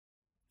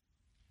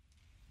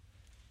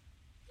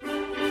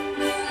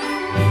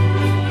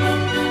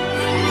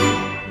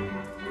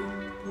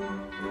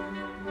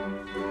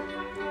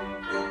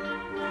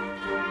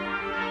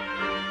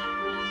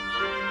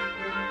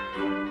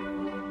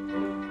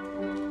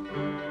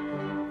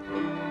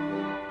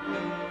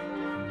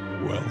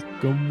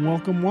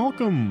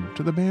Welcome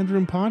to the Band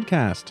Room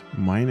Podcast.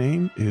 My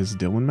name is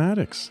Dylan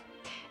Maddox.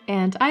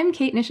 And I'm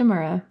Kate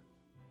Nishimura.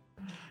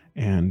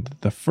 And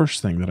the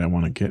first thing that I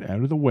want to get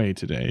out of the way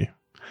today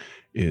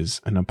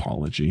is an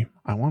apology.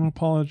 I want to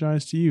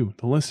apologize to you,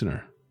 the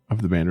listener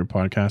of the Band Room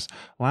Podcast.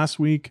 Last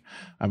week,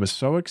 I was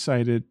so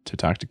excited to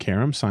talk to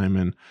Karam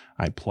Simon.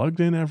 I plugged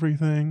in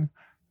everything.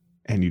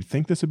 And you'd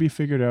think this would be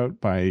figured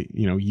out by,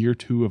 year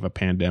 2 of a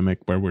pandemic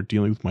where we're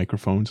dealing with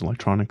microphones and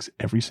electronics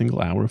every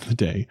single hour of the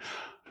day.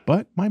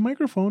 But my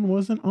microphone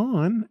wasn't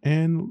on,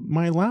 and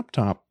my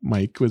laptop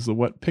mic was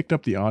what picked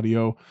up the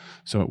audio,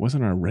 so it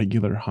wasn't our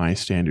regular high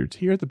standards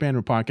here at the Band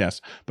Room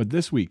Podcast. But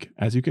this week,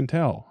 as you can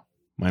tell,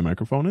 my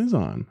microphone is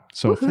on.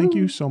 So Thank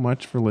you so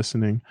much for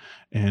listening.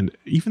 And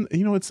even,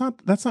 that's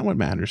not what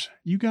matters.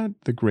 You got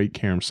the great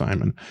Karam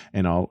Simon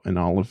and all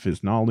of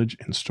his knowledge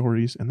and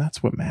stories, and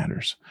that's what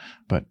matters.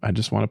 But I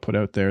just want to put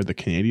out there, the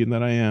Canadian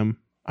that I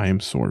am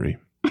sorry.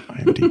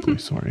 I am deeply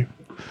sorry.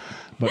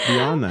 But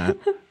beyond that,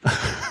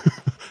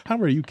 how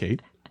are you,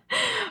 Kate?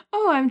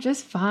 Oh, I'm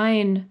just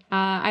fine.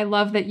 I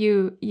love that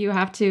you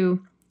have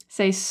to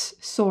say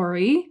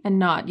sorry and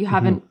not, you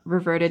haven't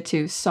reverted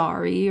to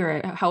sorry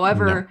or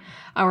however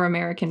our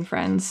American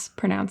friends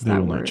pronounce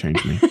that word. They will not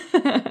change me.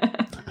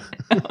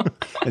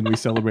 And we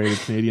celebrated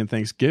Canadian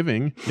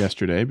Thanksgiving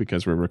yesterday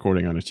because we're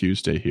recording on a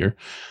Tuesday here.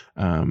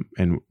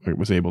 And I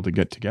was able to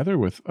get together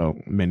with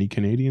many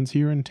Canadians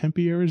here in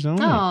Tempe,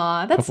 Arizona.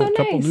 Aw, that's so nice. A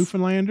couple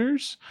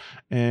Newfoundlanders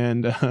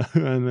and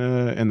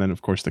then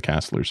of course the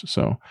Castlers.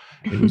 So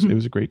it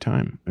was a great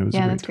time. It was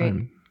a great time.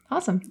 Great.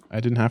 Awesome. I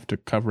didn't have to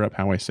cover up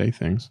how I say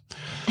things.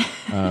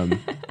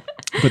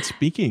 But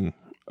speaking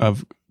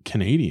of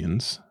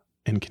Canadians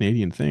and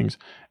Canadian things,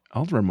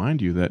 I'll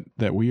remind you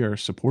that we are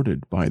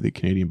supported by the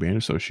Canadian Band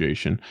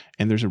Association,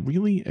 and there's a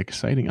really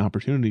exciting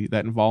opportunity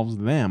that involves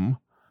them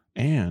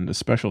and a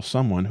special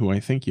someone who I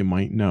think you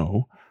might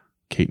know,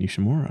 Kate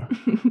Nishimura.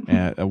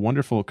 A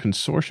wonderful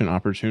consortium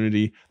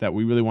opportunity that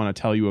we really want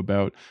to tell you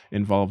about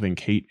involving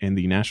Kate and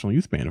the National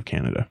Youth Band of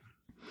Canada.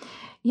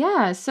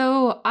 Yeah,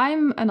 so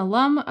I'm an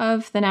alum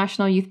of the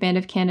National Youth Band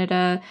of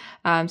Canada,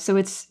 so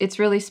it's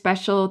really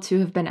special to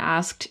have been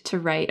asked to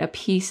write a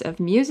piece of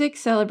music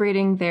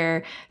celebrating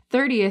their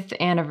 30th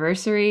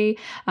anniversary.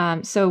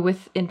 So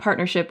in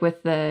partnership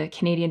with the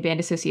Canadian Band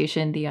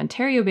Association, the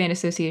Ontario Band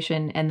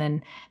Association, and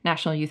then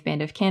National Youth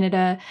Band of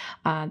Canada,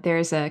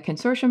 there's a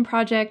consortium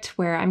project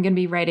where I'm going to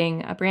be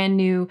writing a brand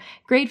new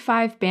grade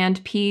 5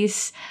 band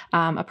piece,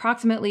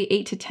 approximately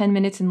 8 to 10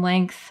 minutes in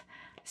length.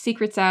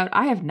 Secrets out.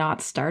 I have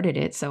not started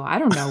it, so I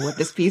don't know what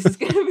this piece is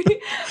going to be.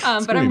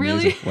 But I'm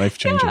really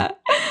life-changing. Yeah,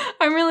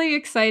 I'm really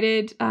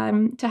excited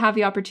to have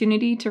the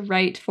opportunity to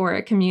write for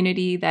a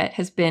community that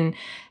has been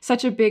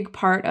such a big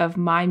part of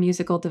my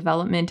musical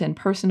development and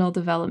personal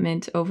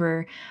development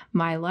over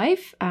my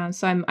life.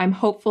 So I'm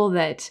hopeful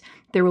that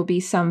there will be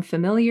some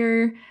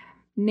familiar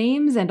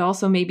names and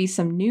also maybe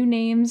some new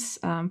names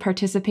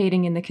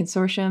participating in the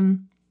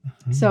consortium.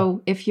 Mm-hmm.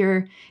 So if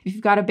you've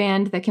got a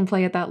band that can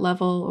play at that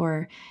level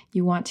or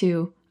you want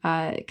to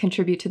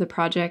contribute to the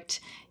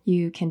project,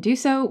 you can do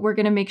so. We're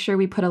going to make sure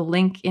we put a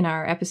link in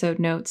our episode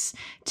notes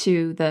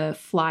to the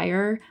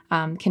flyer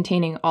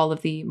containing all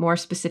of the more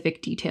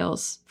specific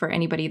details for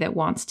anybody that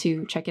wants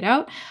to check it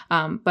out.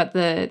 But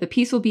the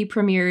piece will be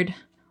premiered,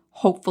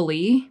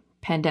 hopefully,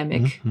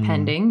 pandemic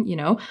pending,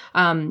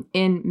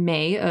 in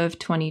May of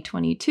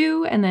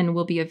 2022, and then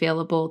will be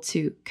available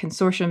to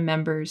consortium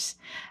members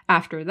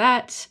after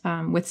that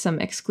with some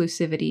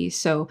exclusivity.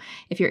 So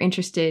if you're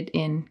interested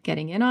in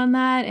getting in on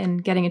that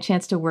and getting a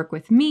chance to work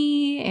with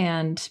me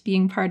and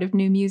being part of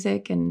new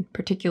music and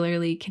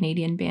particularly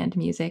Canadian band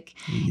music,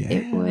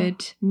 it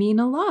would mean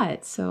a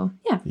lot. So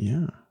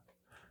yeah.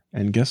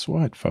 And guess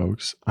what,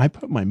 folks? I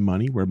put my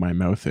money where my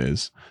mouth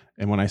is.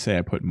 And when I say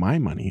I put my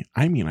money,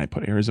 I mean I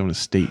put Arizona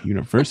State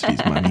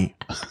University's money.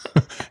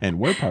 And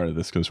we're part of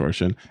this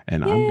consortium.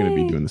 And I'm going to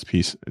be doing this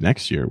piece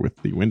next year with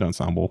the wind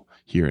ensemble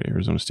here at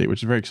Arizona State,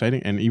 which is very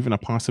exciting. And even a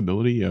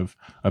possibility of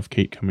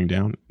Kate coming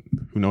down.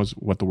 Who knows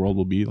what the world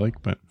will be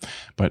like, but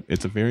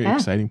it's a very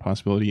exciting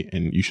possibility,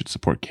 and you should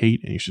support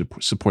Kate, and you should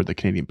support the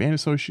Canadian Band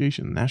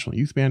Association, the National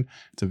Youth Band.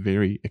 It's a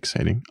very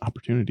exciting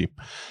opportunity.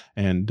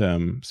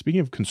 And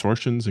speaking of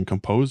consortiums and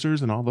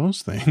composers and all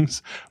those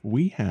things,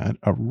 we had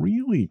a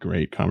really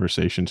great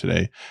conversation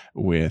today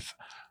with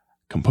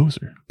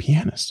composer,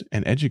 pianist,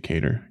 and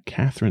educator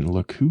Catherine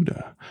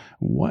Lakuda.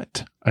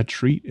 What a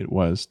treat it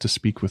was to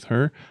speak with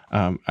her.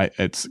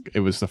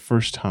 It was the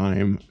first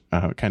time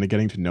kind of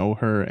getting to know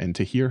her and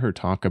to hear her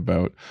talk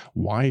about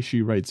why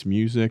she writes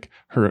music,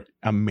 her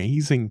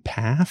amazing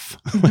path.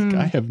 Like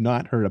I have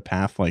not heard a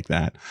path like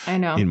that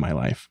in my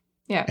life.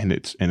 Yeah. And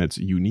it's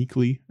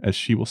uniquely, as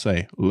she will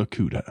say,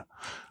 Lakuda.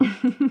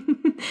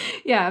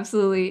 Yeah,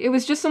 absolutely. It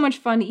was just so much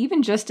fun,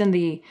 even just in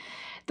the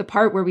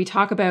part where we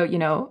talk about,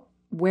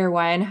 where,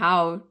 why, and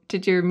how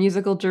did your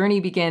musical journey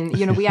begin?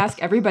 We ask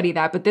everybody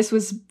that, but this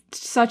was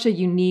such a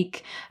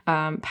unique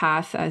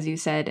path, as you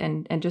said,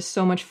 and just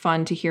so much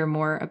fun to hear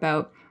more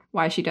about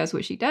why she does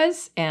what she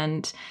does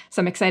and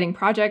some exciting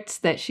projects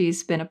that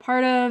she's been a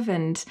part of.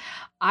 And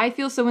I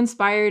feel so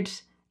inspired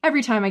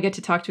every time I get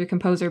to talk to a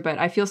composer, but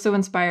I feel so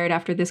inspired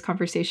after this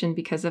conversation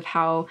because of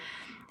how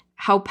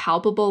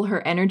palpable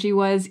her energy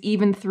was,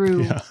 even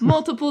through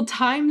multiple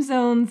time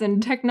zones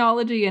and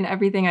technology and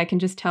everything. I can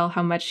just tell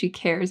how much she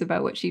cares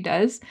about what she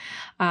does.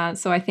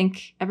 So I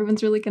think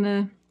everyone's really going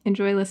to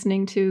enjoy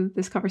listening to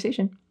this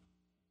conversation.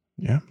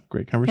 Yeah,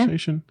 great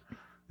conversation. Yeah.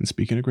 And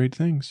speaking of great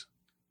things,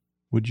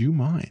 would you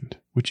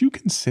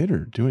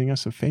consider doing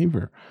us a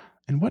favor?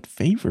 And what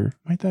favor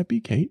might that be,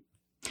 Kate?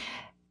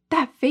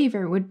 That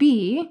favor would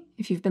be,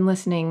 if you've been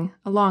listening,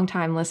 a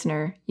long-time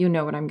listener, you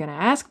know what I'm going to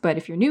ask. But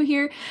if you're new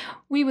here,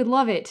 we would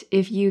love it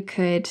if you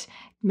could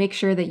make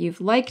sure that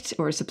you've liked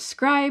or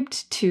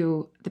subscribed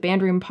to the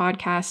Bandroom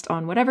podcast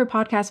on whatever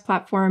podcast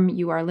platform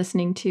you are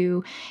listening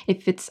to.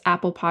 If it's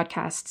Apple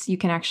Podcasts, you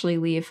can actually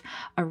leave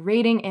a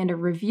rating and a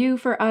review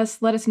for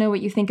us. Let us know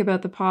what you think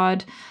about the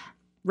pod.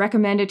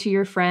 Recommend it to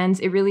your friends.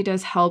 It really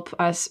does help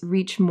us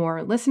reach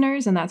more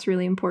listeners, and that's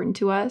really important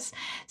to us.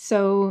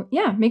 So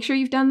yeah, make sure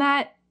you've done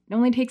that. It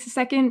only takes a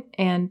second,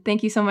 and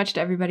thank you so much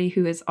to everybody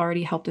who has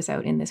already helped us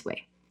out in this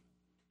way.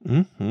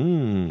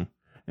 And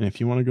if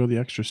you want to go the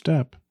extra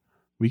step,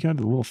 we got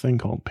a little thing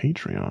called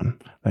Patreon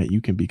that you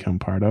can become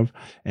part of.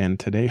 And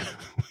today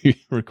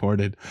we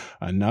recorded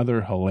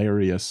another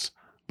hilarious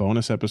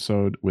bonus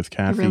episode with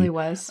Kathy. It really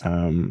was.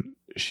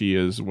 She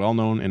is well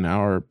known in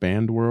our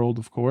band world,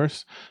 of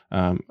course,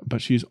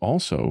 but she's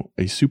also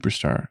a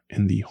superstar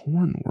in the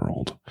horn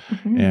world.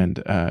 Mm-hmm.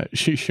 And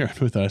she shared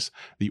with us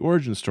the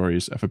origin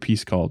stories of a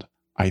piece called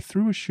I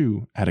Threw a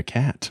Shoe at a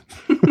Cat.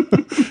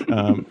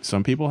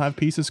 Some people have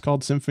pieces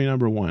called Symphony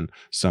No. 1.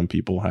 Some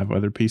people have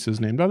other pieces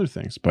named other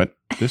things. But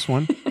this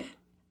one,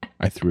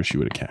 I threw a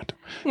shoe at a cat.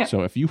 Yeah.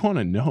 So if you want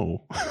to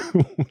know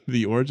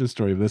the origin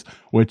story of this,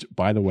 which,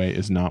 by the way,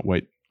 is not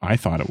what I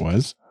thought it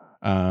was,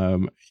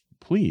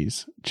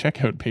 please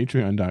check out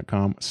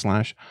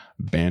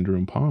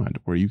patreon.com/bandroompod,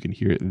 where you can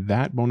hear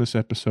that bonus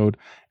episode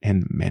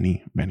and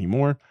many, many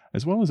more,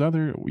 as well as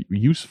other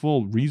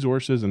useful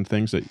resources and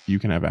things that you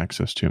can have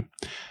access to.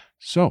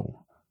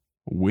 So,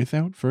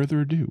 without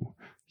further ado,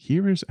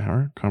 here is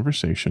our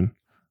conversation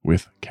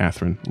with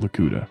Catherine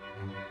Lakuta.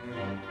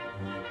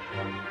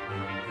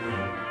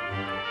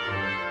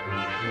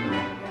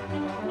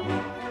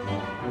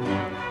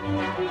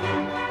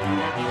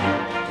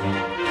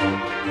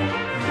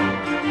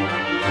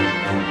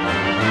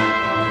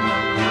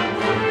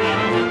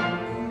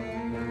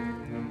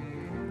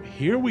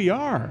 Here we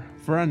are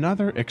for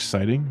another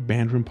exciting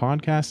Bandroom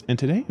podcast, and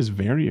today is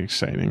very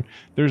exciting.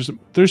 There's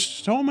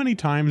so many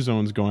time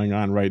zones going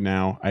on right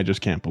now. I just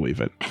can't believe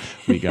it.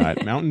 We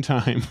got Mountain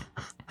Time.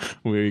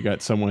 We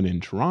got someone in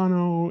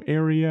Toronto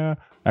area.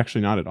 Actually,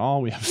 not at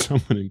all. We have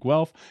someone in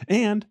Guelph,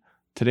 and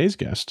today's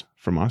guest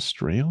from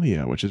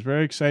Australia, which is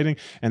very exciting,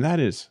 and that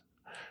is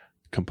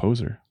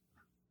composer,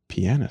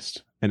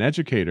 pianist, and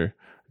educator,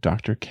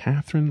 Dr.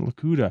 Catherine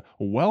Lakuta.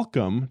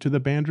 Welcome to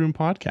the Bandroom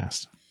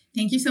podcast.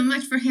 Thank you so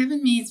much for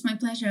having me. It's my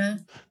pleasure.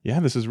 Yeah,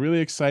 this is really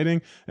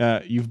exciting.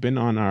 You've been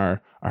on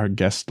our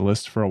guest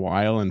list for a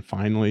while, and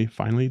finally,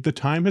 the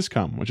time has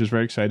come, which is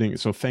very exciting.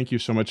 So thank you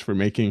so much for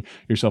making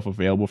yourself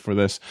available for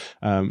this.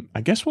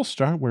 I guess we'll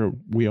start where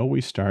we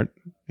always start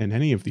in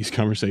any of these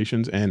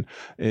conversations, and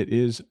it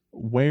is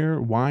where,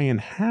 why,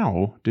 and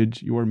how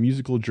did your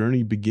musical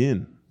journey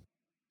begin?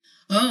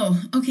 Oh,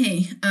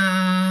 okay.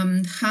 How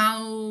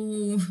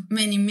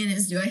many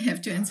minutes do I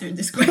have to answer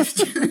this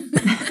question?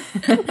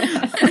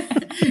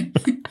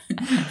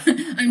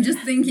 I'm just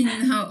thinking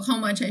how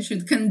much I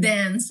should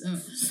condense.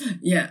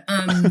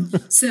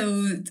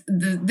 So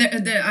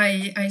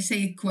I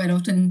say quite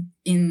often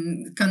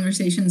in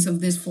conversations of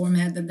this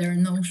format that there are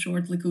no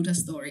short Lakuta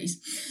stories.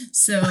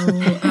 So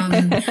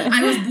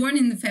I was born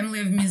in the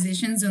family of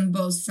musicians on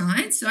both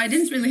sides, so I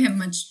didn't really have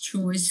much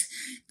choice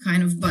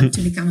but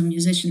to become a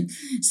musician.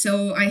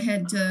 So I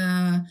had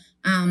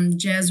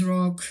jazz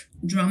rock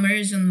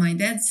drummers on my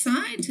dad's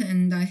side,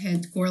 and I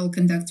had choral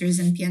conductors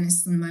and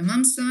pianists on my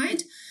mom's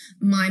side.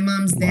 My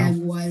mom's dad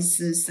was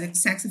a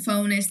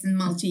saxophonist and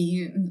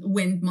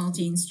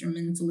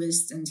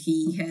multi-instrumentalist, and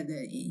he had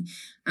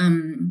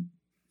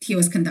he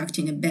was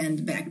conducting a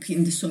band back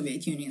in the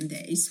Soviet Union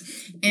days,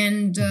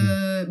 and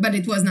but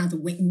it was not a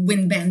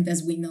wind band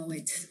as we know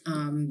it,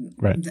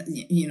 right?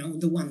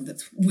 The one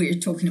that we're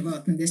talking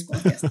about in this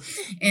podcast.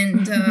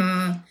 And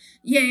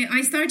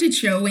I started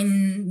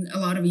showing a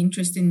lot of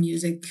interest in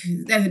music.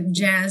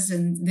 Jazz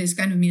and this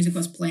kind of music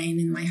was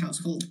playing in my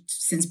household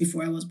since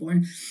before I was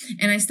born,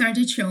 and I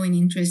started showing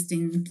interest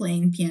in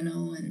playing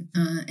piano,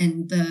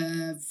 and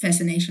the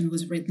fascination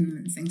was written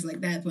and things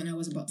like that when I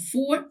was about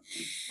 4.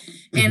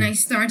 And I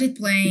started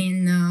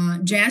playing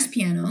jazz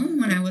piano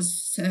when I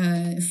was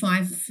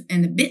 5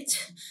 and a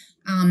bit.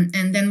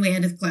 And then we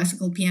added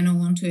classical piano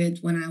onto it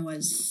when I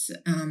was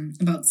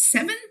about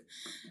 7.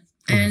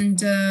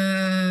 And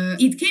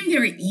it came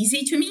very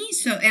easy to me.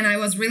 And I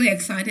was really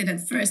excited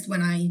at first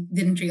when I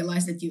didn't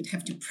realize that you'd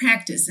have to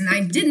practice. And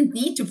I didn't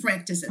need to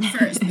practice at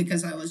first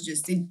because I was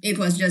just, it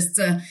was just,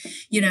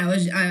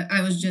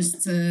 I was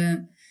just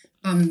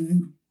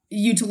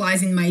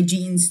utilizing my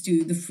genes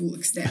to the full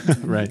extent.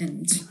 Right.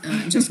 And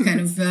just kind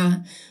of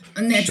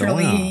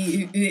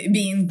naturally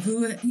being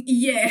good.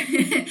 Yeah.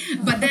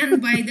 But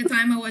then by the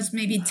time I was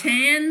maybe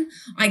 10,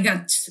 I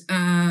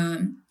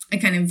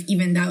kind of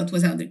evened out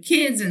with other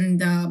kids. And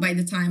by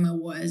the time I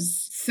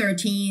was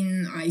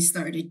 13, I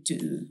started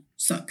to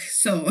suck.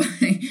 So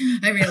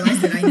I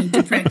realized that I need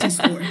to practice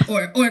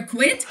or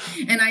quit.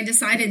 And I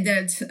decided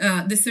that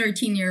the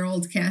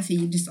 13-year-old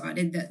Kathy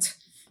decided that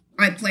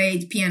I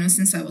played piano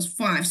since I was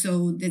 5.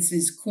 So this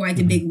is quite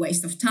a big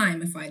waste of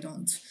time if I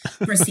don't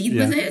proceed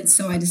with it.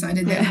 So I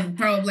decided that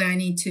probably I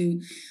need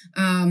to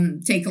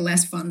take a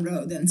less fun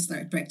road and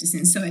start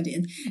practicing. So I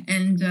did.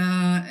 And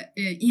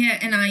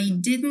and I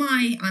did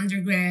my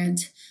undergrad,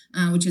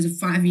 which is a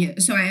 5-year.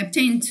 So I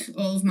obtained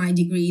all of my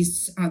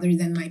degrees other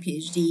than my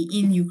PhD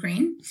in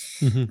Ukraine,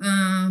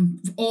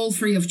 all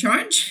free of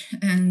charge.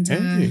 And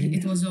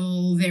it was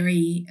all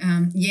very,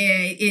 and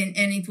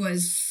it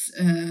was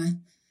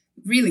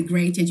really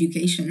great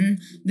education.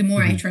 The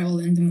more I travel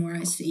and the more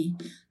I see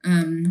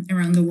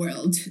around the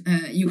world,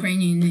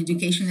 Ukrainian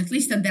education, at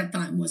least at that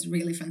time, was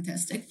really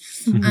fantastic.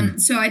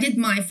 So I did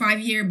my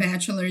 5-year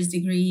bachelor's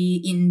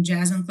degree in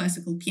jazz and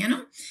classical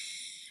piano.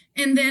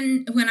 And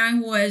then when I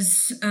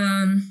was,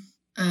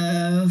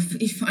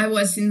 if I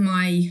was in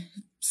my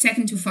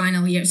second to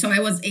final year, so I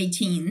was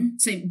 18.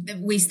 So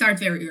we start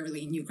very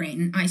early in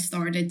Ukraine. I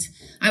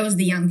was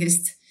the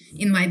youngest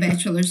in my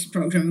bachelor's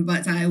program,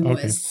 but I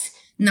was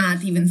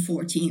not even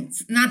 14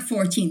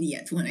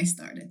 yet when I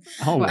started.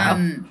 Oh, wow.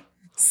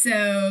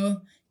 So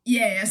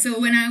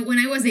when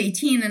I was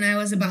 18 and I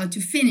was about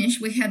to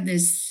finish, we had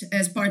this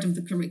as part of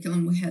the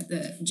curriculum. We had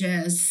the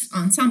jazz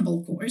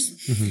ensemble course,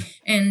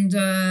 and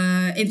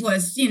it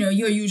was your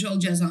usual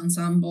jazz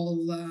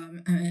ensemble: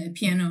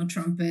 piano,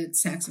 trumpet,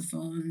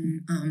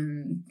 saxophone,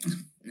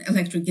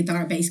 electric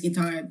guitar, bass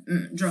guitar,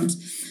 drums,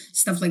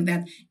 stuff like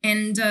that.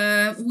 And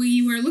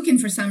we were looking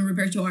for some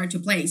repertoire to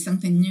play,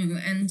 something new.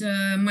 And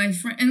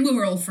and we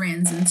were all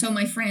friends. And so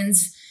my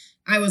friends,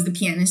 I was the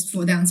pianist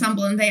for the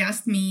ensemble, and they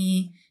asked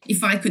me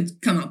if I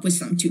could come up with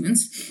some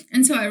tunes.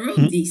 And so I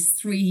wrote these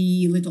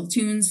 3 little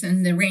tunes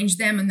and arranged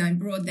them, and I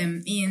brought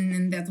them in.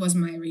 And that was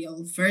my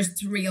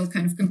first real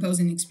kind of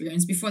composing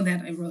experience. Before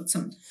that, I wrote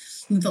some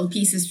little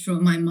pieces for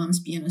my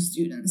mom's piano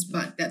students,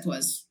 but that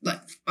was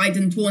like, I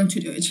didn't want to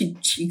do it.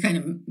 She kind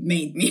of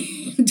made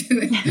me do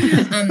it.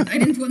 I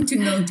didn't want to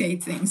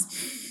notate things.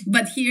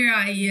 But here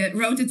I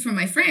wrote it for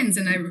my friends,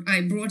 and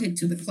I brought it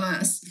to the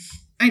class.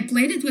 I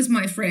played it with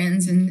my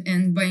friends,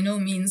 and by no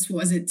means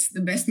was it the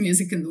best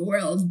music in the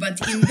world.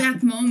 But in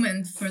that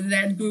moment, for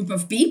that group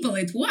of people,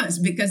 it was,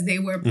 because they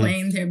were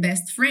playing their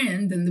best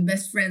friend, and the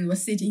best friend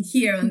was sitting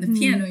here on the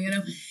piano,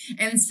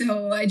 And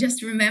so I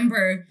just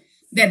remember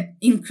that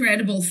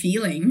incredible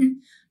feeling.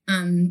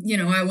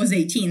 I was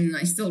 18 and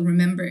I still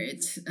remember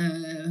it.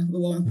 We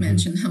won't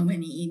mention how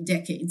many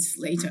decades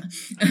later.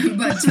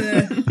 But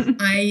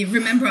I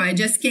remember I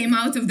just came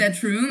out of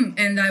that room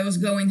and I was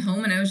going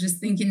home and I was just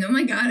thinking, oh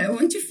my God, I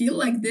want to feel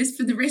like this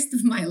for the rest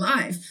of my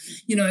life.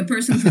 A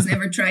person who's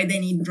never tried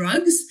any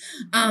drugs.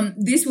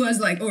 This was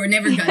like, or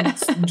never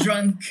got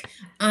drunk.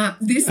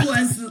 This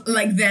was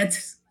like that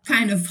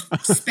kind of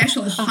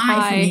special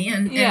high for me.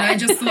 And I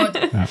just thought,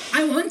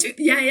 I want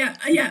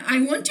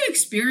to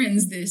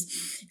experience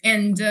this.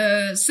 And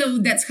so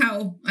that's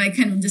how I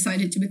kind of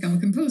decided to become a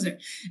composer.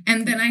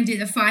 And then I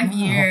did a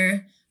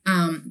 5-year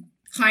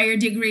higher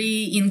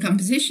degree in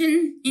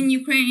composition in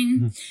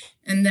Ukraine.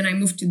 And then I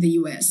moved to the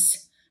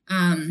US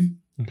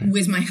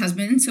with my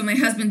husband. So my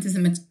husband is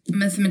a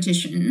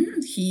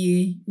mathematician.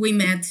 We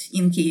met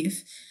in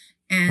Kiev.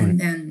 And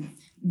then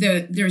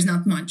there's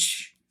not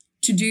much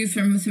to do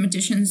for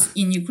mathematicians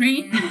in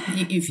Ukraine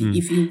if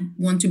you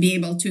want to be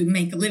able to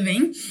make a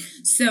living.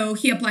 So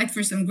he applied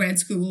for some grad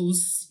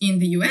schools in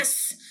the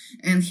US,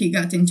 and he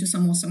got into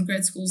some awesome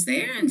grad schools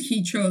there, and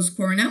he chose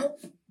Cornell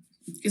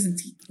because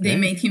they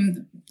made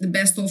him the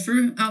best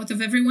offer out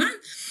of everyone.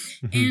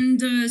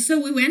 And so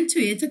we went to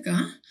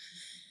Ithaca,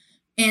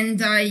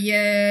 and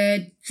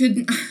I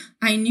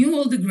knew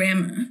all the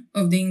grammar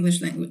of the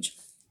English language,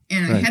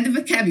 and I had the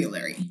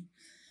vocabulary,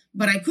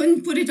 but I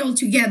couldn't put it all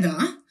together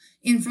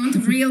in front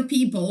of real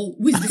people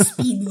with the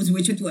speed with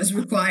which it was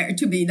required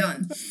to be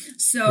done.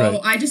 So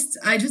I just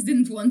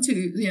didn't want to,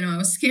 I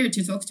was scared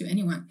to talk to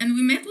anyone. And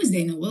we met with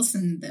Dana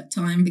Wilson at that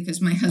time because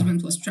my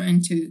husband was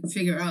trying to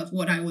figure out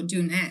what I would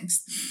do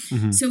next.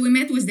 So we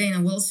met with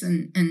Dana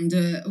Wilson, and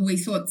we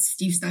thought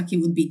Steve Stuckey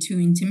would be too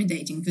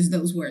intimidating because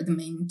those were the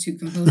main 2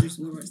 composers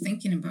we were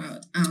thinking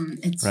about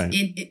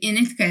in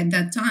Ithaca at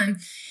that time.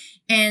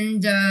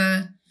 And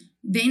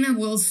Dana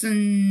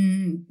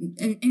Wilson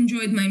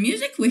enjoyed my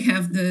music. We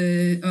have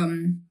the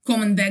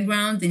common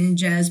background in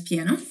jazz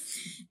piano.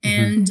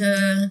 And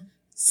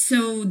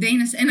so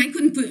Dana, and I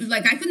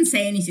couldn't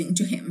say anything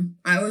to him.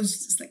 I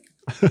was just like,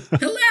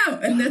 hello,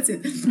 and that's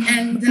it.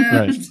 And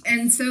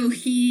and so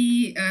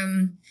he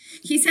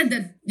said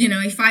that, you know,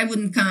 if I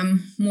wouldn't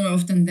come more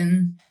often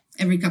than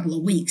every couple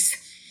of weeks,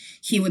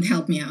 he would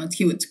help me out.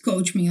 He would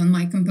coach me on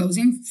my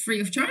composing free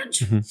of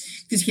charge,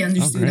 because he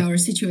understood our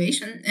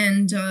situation,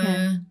 and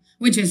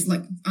which is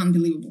like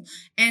unbelievable.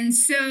 And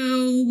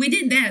so we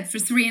did that for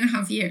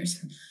 3.5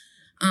 years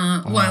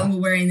while we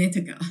were in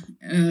Ithaca.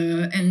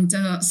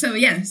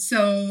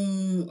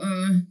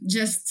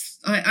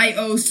 I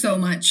owe so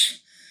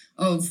much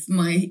of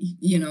my,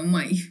 you know,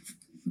 my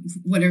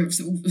whatever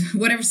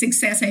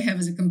success I have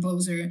as a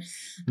composer.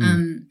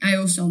 I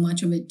owe so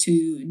much of it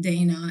to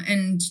Dana,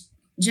 and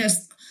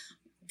just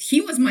he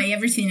was my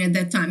everything at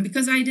that time,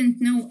 because I didn't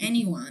know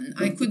anyone.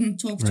 I couldn't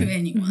talk to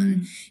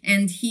anyone.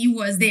 And he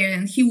was there,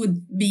 and he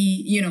would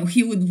be, you know,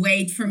 he would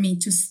wait for me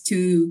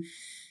to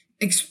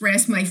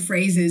express my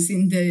phrases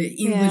in the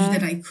English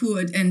that I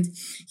could. And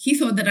he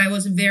thought that I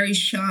was a very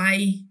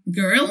shy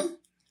girl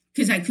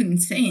because I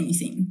couldn't say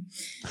anything.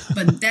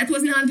 But that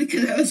was not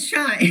because I was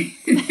shy.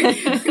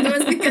 It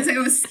was because I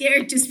was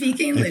scared to speak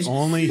English. If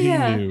only he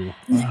knew.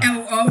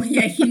 Oh,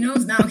 yeah, he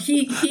knows now.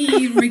 He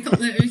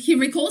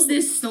recalls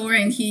this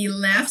story and he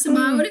laughs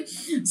about it.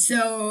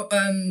 So,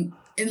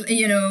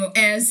 you know,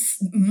 as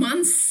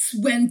months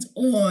went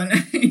on,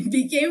 I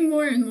became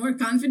more and more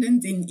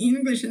confident in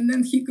English, and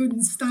then he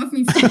couldn't stop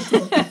me from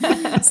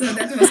talking. So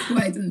that was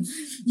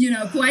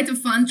quite a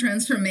fun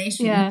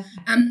transformation. Yeah.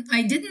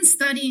 I didn't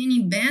study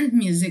any band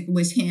music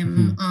with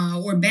him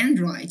or band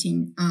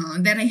writing.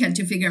 That I had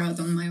to figure out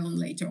on my own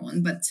later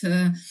on. But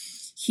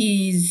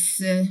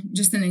he's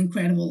just an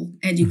incredible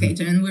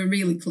educator, and we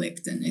really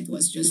clicked. And it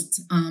was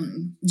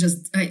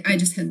I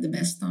just had the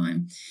best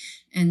time.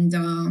 And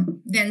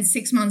then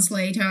 6 months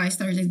later, I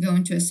started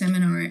going to a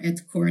seminar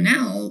at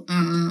Cornell,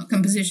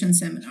 composition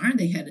seminar.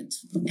 They had it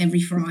every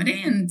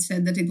Friday and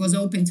said that it was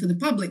open to the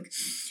public.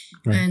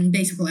 Right. And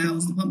basically, I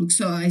was the public.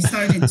 So I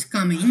started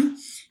coming.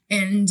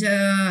 And,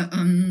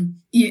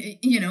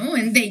 you know,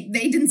 and they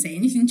didn't say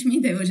anything to me.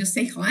 They would just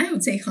say hi. I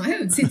would say hi. I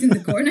would sit in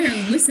the corner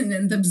and listen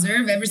and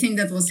observe everything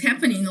that was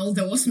happening, all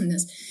the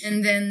awesomeness.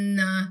 And then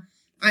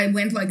I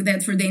went like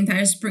that for the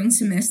entire spring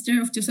semester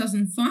of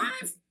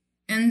 2005.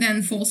 And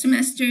then fall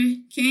semester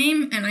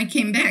came, and I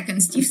came back,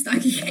 and Steve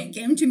Stuckey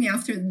came to me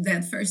after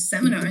that first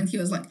seminar, and he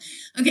was like,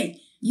 okay,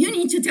 you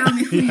need to tell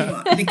me who you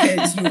are,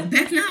 because you're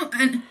back now.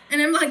 And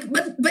I'm like,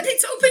 but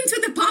it's open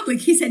to the public.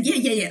 He said,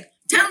 yeah.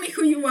 Tell me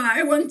who you are.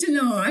 I want to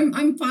know.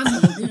 I'm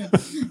puzzled, you know.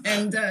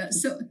 And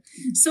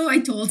so I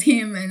told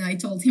him, and I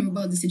told him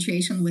about the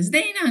situation with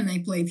Dana, and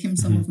I played him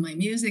some of my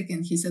music,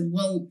 and he said,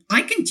 well,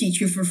 I can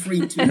teach you for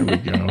free too. There we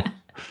go.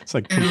 It's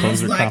like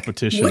composer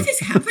competition. What is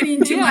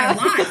happening to my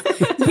life?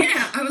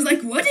 Yeah, I was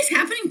like, what is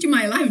happening to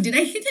my life? Did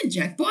I hit a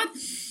jackpot?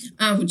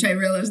 Which I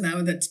realize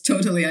now that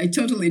I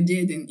totally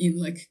did in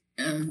like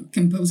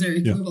composer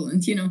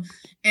equivalent, you know.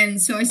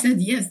 And so I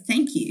said, yes,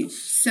 thank you.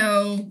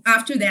 So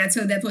after that,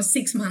 that was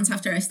 6 months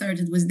after I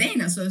started with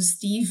Dana. So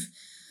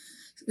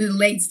the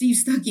late Steve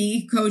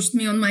Stuckey coached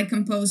me on my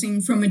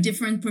composing from a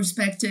different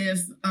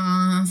perspective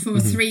for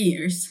 3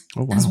 years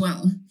as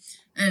well.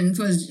 And it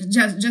was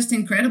just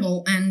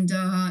incredible. And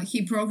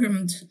he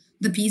programmed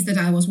the piece that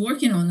I was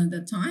working on at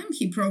that time.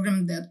 He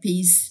programmed that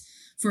piece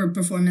for a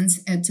performance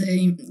at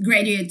a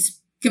graduate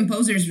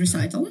composers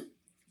recital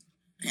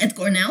at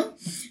Cornell,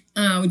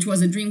 which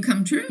was a dream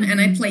come true. And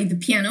I played the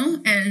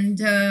piano,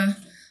 and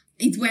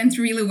it went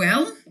really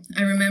well.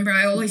 I remember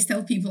I always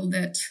tell people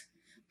that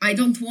I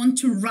don't want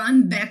to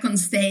run back on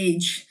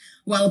stage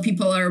while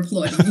people are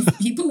applauding. If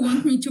people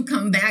want me to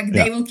come back,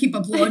 they will keep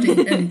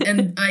applauding.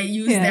 And I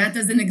use that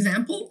as an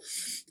example,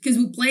 because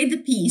we played the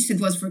piece.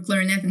 It was for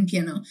clarinet and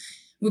piano.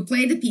 We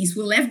played the piece.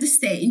 We left the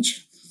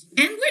stage,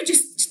 and we're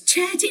just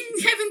chatting,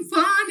 having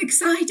fun,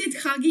 excited,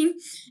 hugging.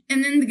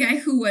 And then the guy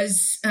who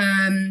was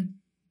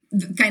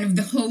kind of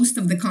the host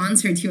of the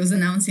concert, he was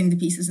announcing the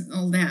pieces and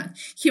all that.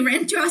 He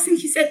ran to us and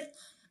he said,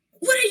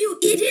 what are you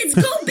idiots?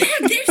 Go back.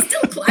 They're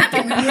still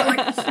clapping. And we're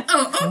like,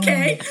 oh,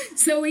 okay.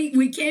 So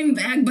we came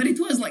back, but it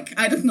was like,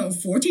 I don't know,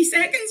 40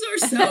 seconds or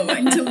so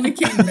until we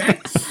came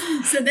back.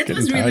 So that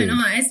was really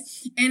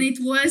nice. And it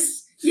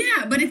was,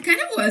 but it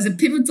kind of was a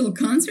pivotal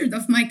concert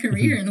of my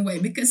career in a way,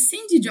 because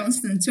Cindy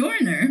Johnston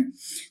Turner,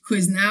 who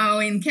is now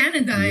in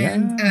Canada,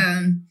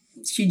 and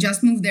she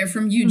just moved there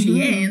from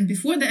UGA. And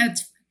before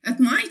that, at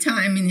my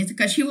time in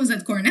Ithaca, she was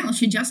at Cornell.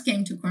 She just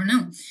came to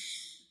Cornell.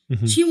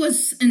 She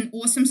was an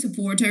awesome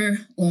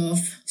supporter of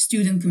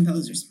student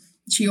composers.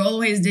 She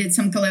always did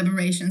some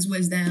collaborations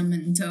with them,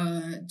 and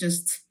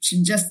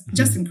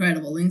just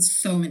incredible in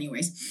so many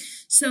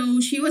ways.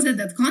 So she was at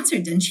that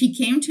concert, and she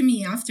came to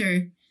me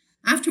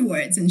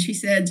afterwards, and she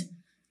said,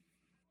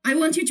 I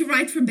want you to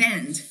write for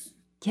band.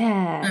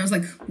 Yeah. And I was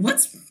like,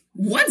 what's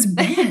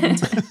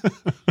band?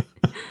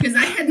 Because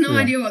I had no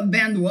idea what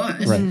band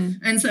was. Right.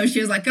 And so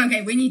she was like,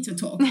 okay, we need to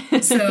talk.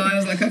 So I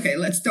was like, okay,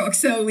 let's talk.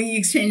 So we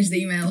exchanged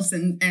emails,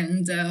 and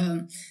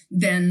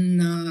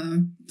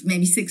then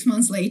maybe 6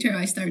 months later,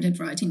 I started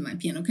writing my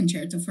piano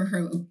concerto for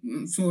her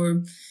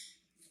for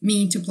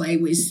me to play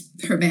with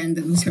her band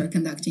and with her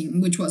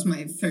conducting, which was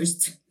my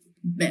first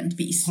band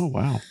piece. Oh,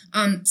 wow.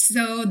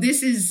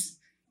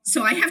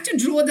 So I have to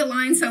draw the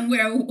line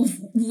somewhere of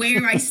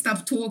where I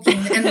stop talking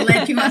and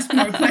let you ask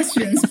more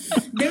questions.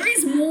 There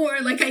is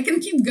more, like I can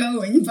keep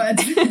going, but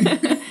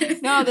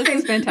no, this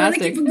is fantastic. I want to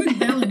keep a good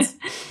balance.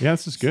 Yeah,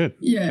 this is good.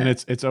 Yeah, and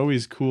it's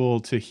always cool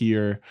to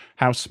hear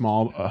how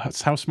small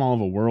of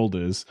a world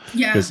is.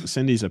 Yeah, because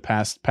Cindy's a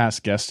past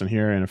guest in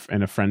here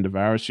and a friend of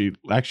ours. She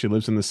actually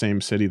lives in the same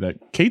city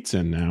that Kate's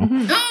in now.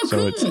 Mm-hmm. Oh,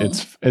 so cool.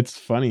 it's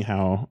funny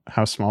how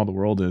small the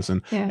world is,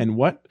 and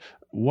what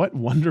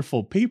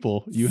wonderful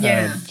people you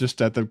had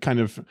just at the kind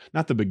of,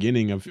 not the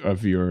beginning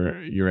of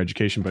your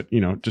education, but,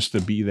 just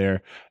to be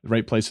there, the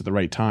right place at the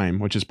right time,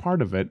 which is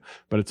part of it,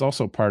 but it's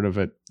also part of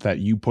it that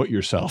you put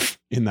yourself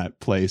in that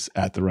place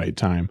at the right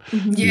time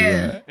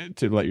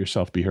to let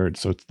yourself be heard.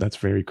 So that's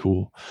very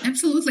cool.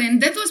 Absolutely.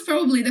 And that was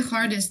probably the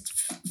hardest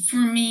for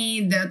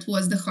me. That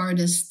was the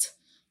hardest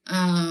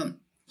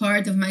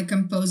part of my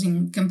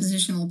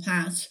compositional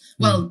path.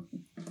 Well,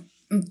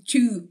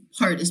 two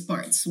hardest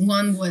parts.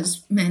 One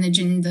was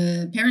managing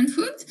the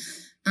parenthood.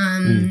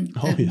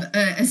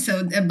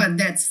 But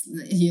that's,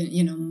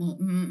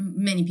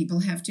 many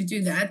people have to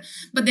do that.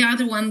 But the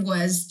other one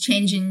was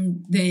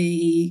changing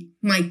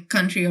my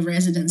country of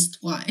residence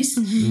twice.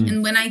 Mm-hmm.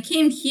 And when I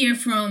came here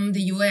from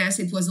the US,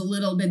 it was a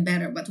little bit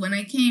better. But when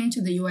I came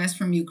to the US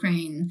from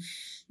Ukraine,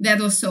 that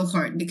was so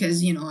hard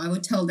because, I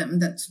would tell them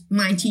that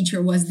my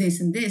teacher was this,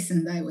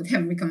 and I would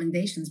have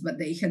recommendations, but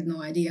they had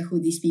no idea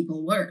who these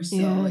people were.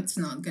 So it's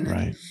not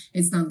gonna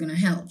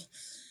help.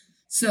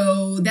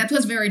 So that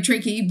was very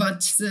tricky,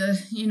 but,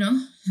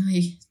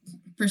 I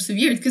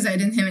persevered because I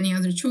didn't have any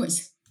other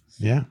choice.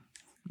 Yeah,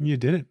 you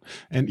did it.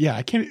 And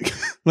I can't,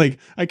 I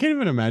can't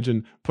even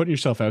imagine putting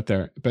yourself out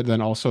there, but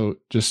then also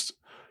just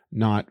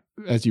not,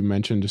 as you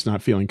mentioned, just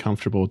not feeling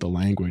comfortable with the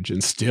language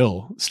and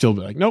still be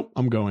like, nope,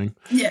 I'm going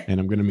and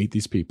I'm going to meet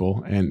these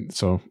people. And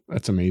so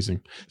that's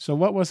amazing. So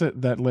what was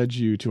it that led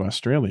you to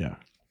Australia?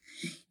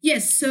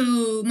 Yes.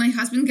 So my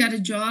husband got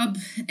a job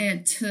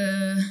at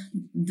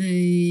the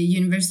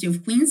University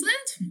of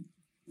Queensland,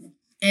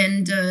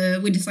 and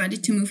we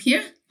decided to move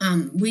here.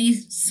 We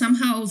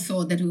somehow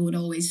thought that we would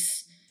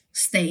always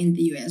stay in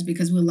the US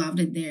because we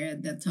loved it there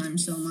at that time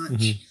so much.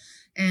 Mm-hmm.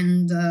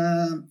 And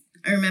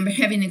I remember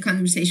having a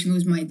conversation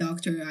with my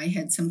doctor. I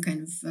had some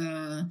kind of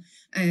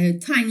a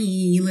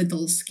tiny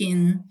little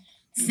skin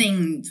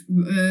thing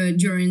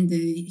during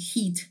the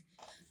heat.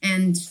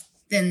 And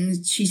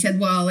then she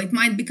said, well, it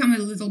might become a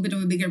little bit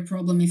of a bigger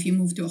problem if you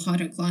move to a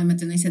hotter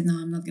climate. And I said,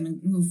 no, I'm not going to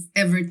move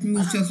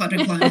to a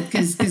hotter climate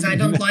because I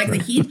don't like the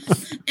heat.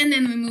 And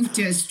then we moved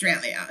to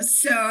Australia.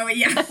 So,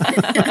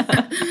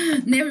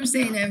 never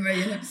say never,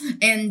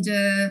 And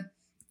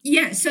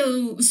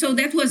so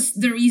that was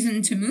the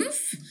reason to move.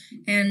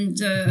 And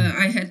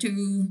I had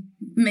to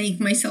make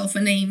myself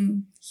a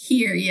name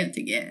here yet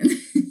again.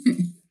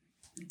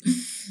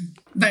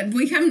 But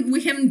we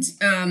haven't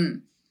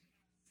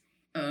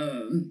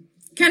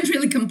can't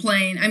really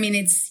complain. I mean,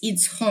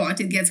 it's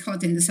hot. It gets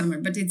hot in the summer,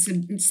 but it's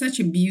such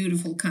a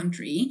beautiful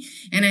country.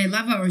 And I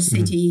love our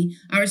city.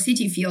 Mm-hmm. Our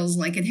city feels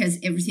like it has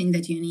everything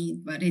that you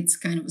need, but it's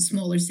kind of a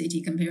smaller city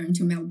compared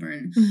to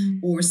Melbourne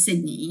or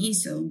Sydney.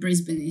 So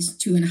Brisbane is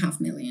 2.5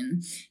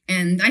 million.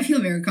 And I feel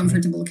very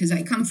comfortable because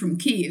I come from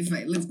Kyiv.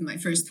 I lived my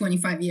first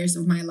 25 years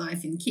of my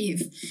life in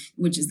Kyiv,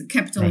 which is the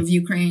capital of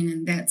Ukraine.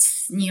 And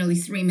that's nearly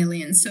 3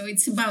 million. So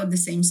it's about the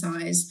same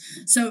size.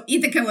 So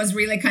Ithaca was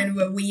really kind of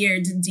a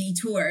weird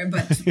detour,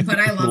 but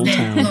I loved it.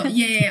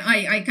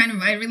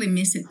 I really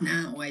miss it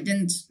now. I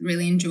didn't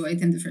really enjoy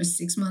it in the first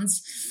 6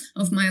 months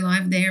of my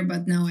life there,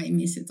 but now I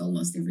miss it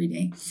almost every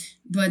day.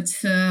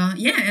 But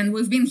and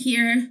we've been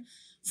here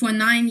for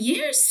 9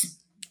 years.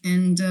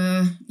 And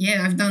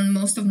I've done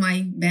most of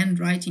my band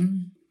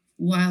writing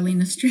while in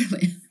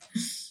Australia.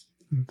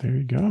 There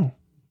you go.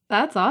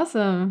 That's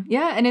awesome.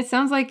 Yeah, and it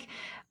sounds like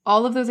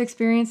all of those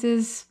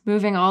experiences,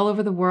 moving all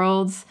over the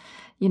world,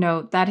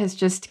 that has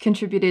just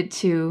contributed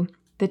to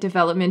the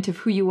development of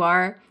who you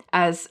are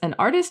as an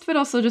artist, but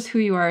also just who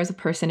you are as a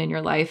person in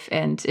your life.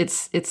 And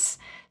it's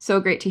so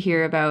great to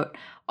hear about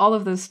all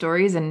of those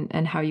stories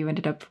and how you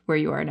ended up where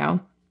you are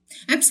now.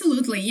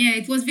 Absolutely. Yeah,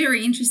 it was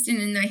very interesting,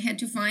 and I had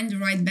to find the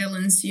right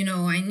balance.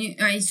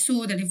 I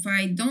saw that if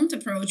I don't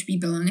approach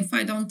people and if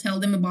I don't tell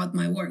them about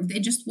my work, they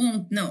just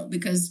won't know,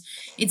 because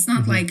it's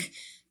not like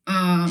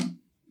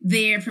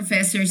their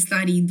professor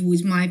studied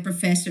with my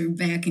professor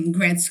back in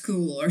grad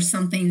school or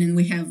something, and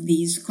we have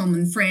these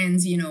common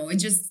friends,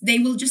 they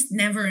will just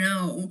never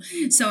know.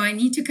 So I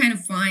need to kind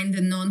of find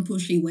a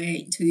non-pushy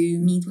way to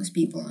meet with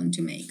people and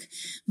to make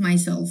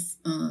myself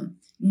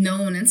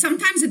known. And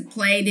sometimes it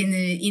played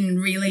in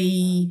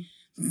really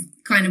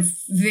kind of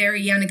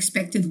very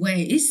unexpected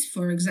ways.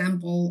 For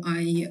example,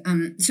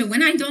 so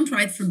when I don't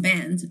write for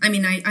band,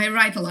 I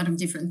write a lot of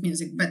different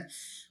music, but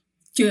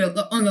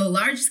on a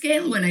large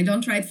scale, when I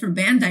don't write for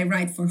band, I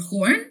write for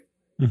horn.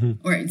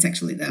 or it's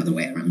actually the other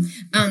way around.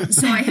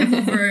 So I have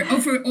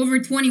over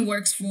 20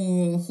 works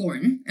for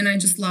horn, and I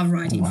just love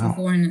writing for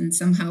horn. And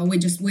somehow we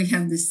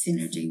have this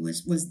synergy.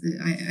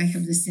 I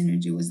have this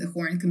synergy with the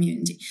horn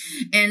community,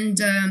 and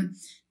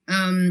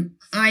I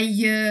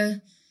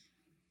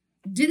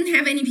didn't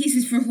have any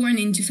pieces for horn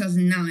in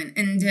 2009,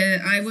 and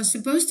I was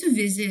supposed to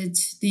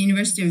visit the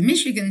University of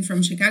Michigan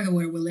from Chicago,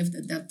 where we lived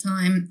at that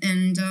time,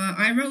 and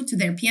I wrote to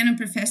their piano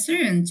professor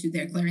and to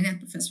their clarinet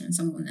professor and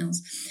someone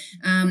else,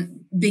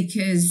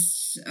 because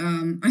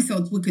I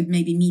thought we could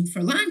maybe meet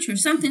for lunch or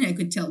something. I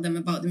could tell them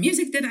about the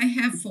music that I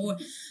have for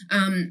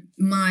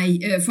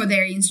for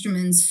their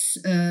instruments,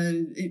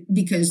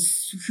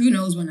 because who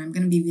knows when I'm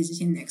going to be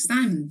visiting next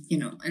time,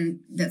 and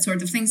that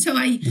sort of thing. So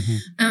I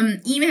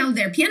emailed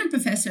their piano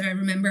professor, I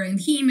remember, and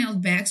he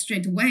emailed back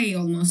straight away,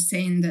 almost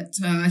saying that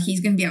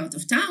he's going to be out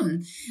of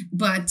town,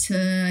 but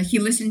he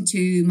listened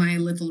to my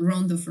little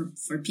rondo for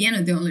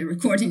piano, the only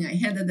recording I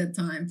had at that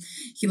time.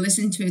 He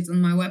listened to it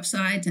on my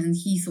website, and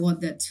he thought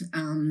that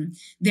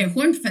their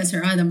horn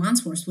professor, Adam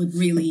Answorth, would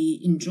really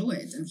enjoy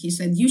it. And he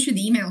said, you should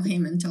email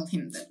him and tell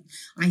him that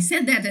I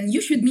said that, and you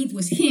should meet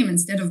with him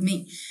instead of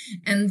me.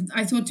 And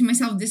I thought to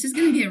myself, this is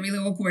going to be a really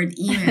awkward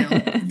email.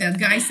 That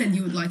guy said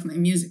you would like my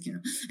music,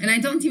 and I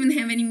don't even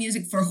have any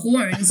music for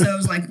horn. So I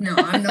was like, no,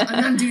 I'm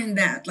not doing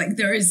that. Like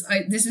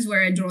this is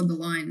where I draw the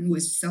line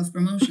with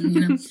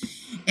self-promotion,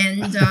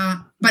 And,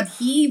 but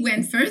he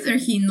went further.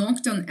 He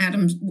knocked on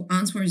Adam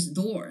Answorth's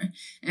door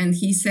and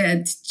he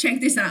said, check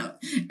this out.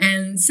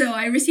 And so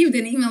I received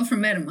an email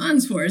from Adam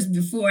Answorth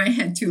before I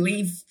had to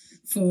leave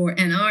for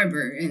Ann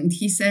Arbor. And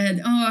he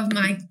said, oh,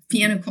 my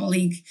piano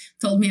colleague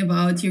told me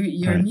about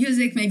your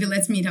music. Maybe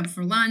let's meet up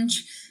for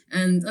lunch.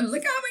 And I was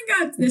like, oh my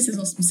God, this is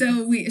awesome.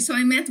 So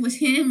I met with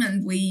him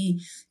and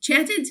we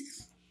chatted.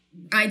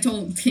 I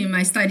told him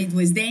I studied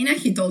with Dana.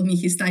 He told me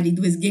he studied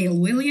with Gail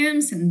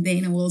Williams, and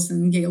Dana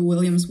Wilson and Gail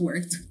Williams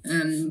worked,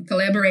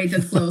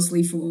 collaborated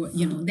closely for,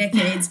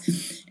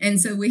 decades. And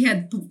so we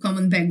had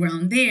common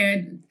background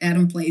there.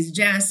 Adam plays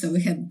jazz, so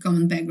we had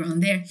common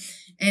background there.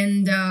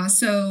 And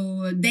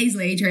so days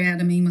later,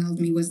 Adam emailed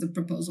me with the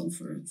proposal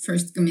for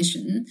first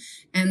commission.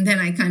 And then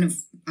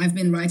I've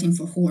been writing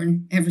for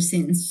horn ever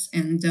since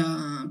and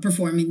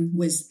performing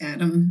with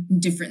Adam in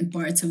different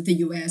parts of the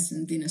US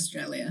and in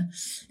Australia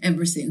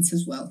ever since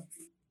as well.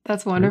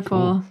 That's wonderful.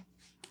 Cool.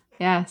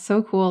 Yeah,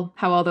 so cool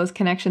how all those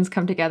connections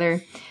come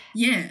together.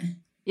 Yeah.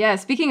 Yeah,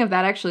 speaking of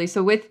that, actually,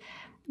 so with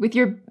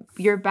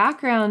your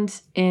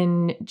background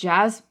in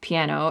jazz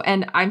piano,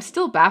 and I'm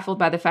still baffled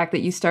by the fact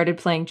that you started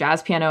playing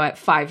jazz piano at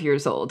 5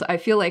 years old. I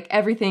feel like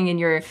everything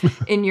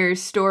in your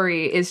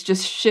story is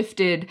just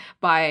shifted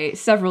by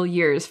several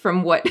years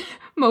from what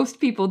most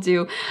people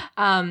do.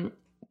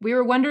 We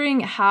were wondering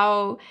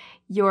how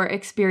your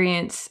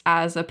experience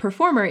as a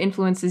performer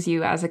influences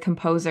you as a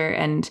composer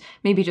and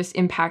maybe just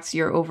impacts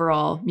your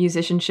overall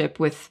musicianship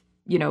with,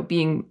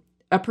 being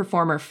a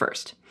performer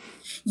first.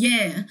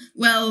 Yeah.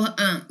 Well,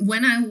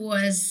 when I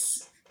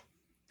was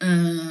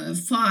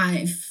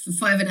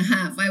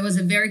 5.5, I was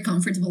a very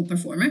comfortable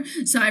performer.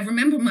 So I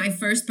remember my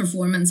first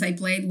performance I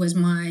played was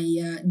my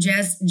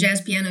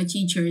jazz piano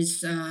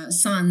teacher's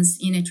sons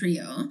in a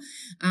trio.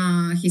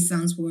 His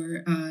sons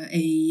were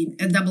a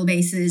double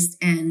bassist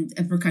and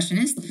a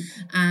percussionist.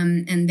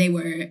 And they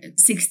were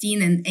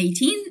 16 and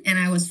 18, and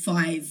I was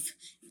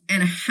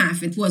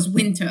 5.5. It was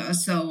winter,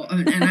 so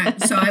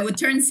I would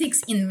turn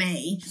 6 in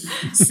May.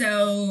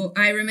 So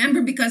I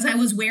remember because I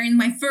was wearing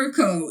my fur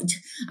coat.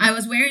 I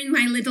was wearing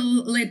my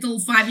little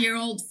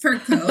 5-year-old fur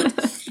coat,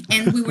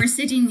 and we were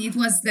sitting. It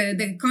was the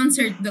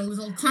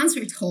little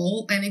concert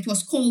hall, and it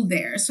was cold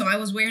there. So I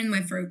was wearing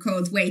my fur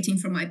coat, waiting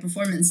for my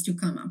performance to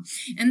come up.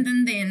 And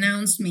then they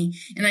announced me,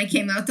 and I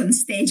came out on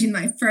stage in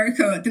my fur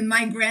coat, and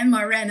my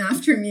grandma ran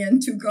after me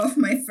and took off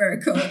my fur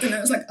coat, and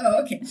I was like,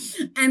 oh, okay.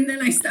 And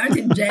then I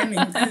started jamming.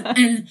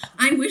 And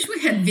I wish we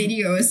had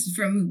videos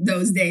from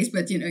those days,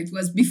 but it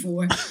was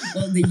before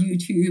all the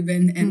YouTube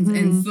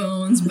and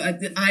phones.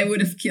 But I would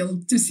have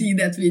killed to see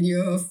that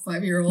video of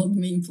 5-year-old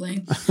me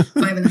playing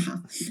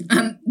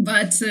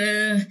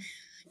 5.5.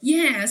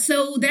 Yeah,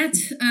 so that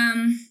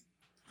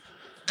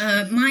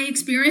my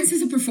experience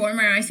as a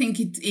performer, I think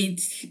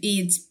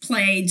it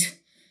played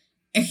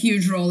a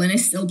huge role, and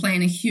is still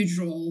playing a huge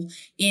role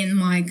in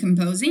my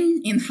composing,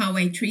 in how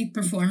I treat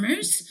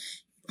performers,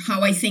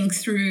 how I think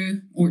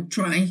through, or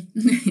try,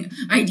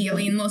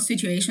 ideally in most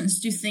situations,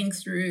 to think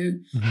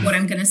through what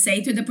I'm going to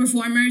say to the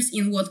performers,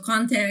 in what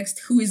context,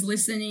 who is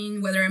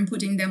listening, whether I'm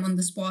putting them on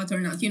the spot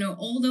or not.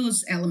 All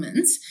those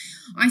elements,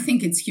 I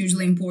think it's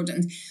hugely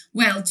important.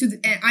 Well,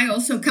 I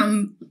also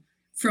come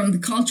from the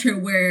culture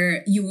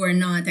where you are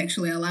not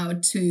actually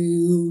allowed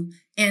to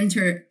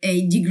enter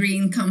a degree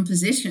in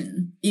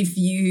composition if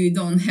you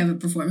don't have a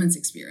performance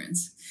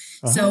experience.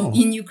 So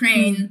in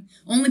Ukraine,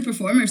 only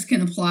performers can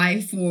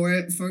apply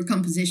for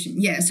composition.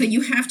 Yeah, so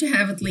you have to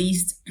have at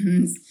least,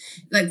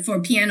 like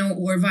for piano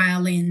or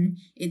violin,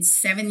 it's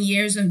 7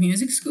 years of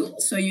music school.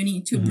 So you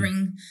need to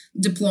bring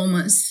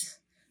diplomas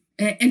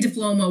a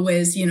diploma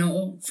with,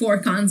 4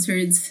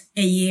 concerts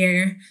a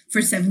year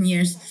for 7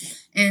 years.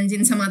 And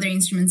in some other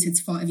instruments, it's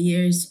 5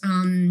 years,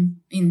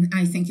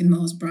 I think in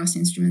most brass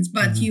instruments.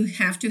 But you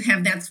have to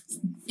have that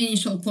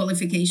initial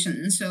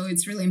qualification. So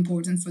it's really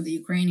important for the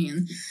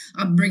Ukrainian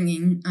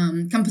upbringing,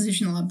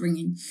 compositional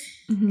upbringing.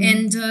 Mm-hmm.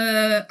 And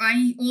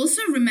I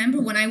also remember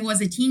when I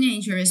was a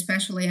teenager,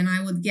 especially, and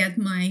I would get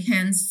my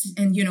hands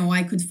and,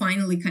 I could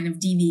finally kind of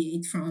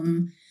deviate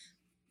from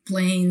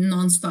playing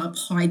nonstop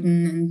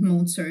Haydn and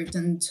Mozart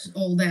and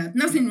all that.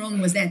 Nothing wrong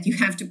with that. You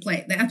have to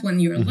play that when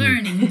you're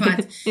learning.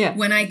 But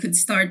when I could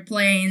start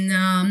playing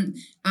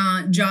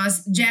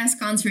jazz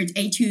concert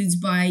etudes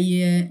by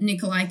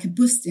Nikolai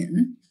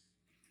Kapustin,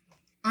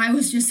 I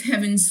was just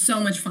having so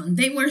much fun.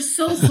 They were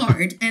so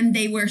hard and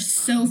they were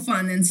so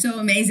fun and so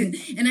amazing.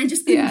 And I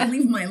just couldn't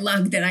believe my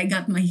luck that I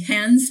got my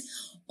hands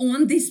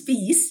on this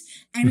piece.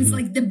 And it's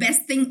like the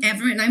best thing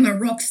ever. And I'm a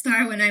rock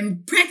star when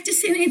I'm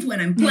practicing it,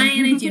 when I'm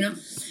playing it,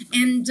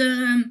 And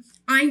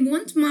I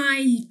want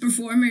my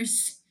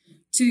performers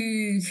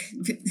to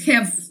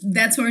have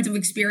that sort of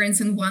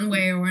experience in one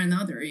way or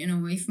another.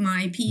 If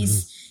my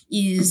piece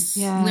is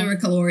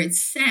lyrical or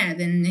it's sad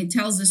and it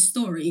tells a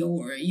story,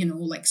 or,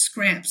 like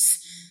Scraps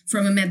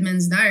from A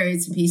Madman's Diary,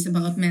 it's a piece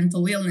about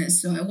mental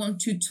illness. So I want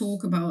to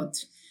talk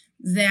about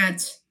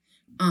that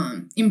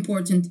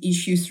important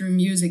issue through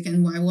music,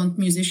 and I want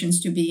musicians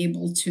to be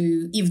able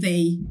to, if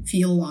they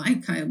feel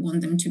like, I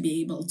want them to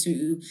be able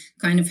to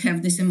kind of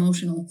have this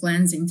emotional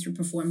cleansing through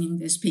performing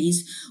this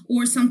piece,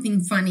 or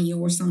something funny,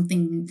 or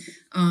something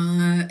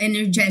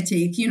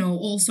energetic,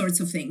 all sorts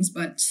of things.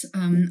 But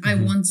I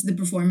want the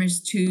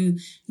performers to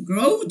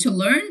grow, to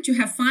learn, to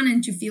have fun,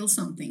 and to feel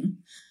something.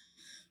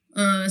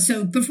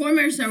 So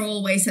performers are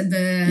always at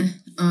the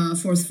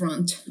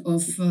forefront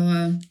of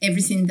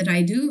everything that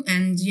I do.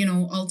 And,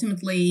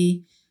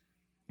 ultimately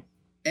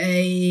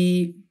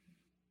an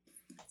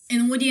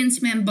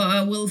audience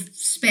member will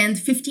spend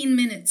 15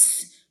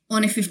 minutes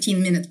on a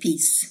 15-minute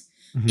piece.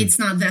 Mm-hmm. It's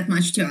not that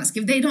much to ask.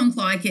 If they don't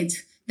like it,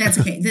 that's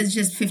okay. That's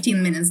just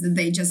 15 minutes that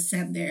they just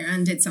sat there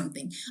and did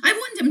something. I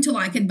want them to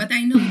like it, but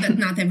I know that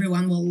not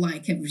everyone will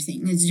like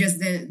everything. It's just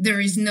that there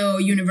is no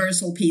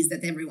universal piece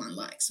that everyone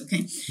likes,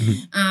 okay?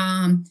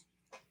 Mm-hmm.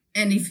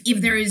 And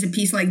if there is a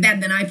piece like that,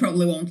 then I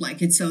probably won't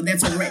like it. So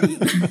that's already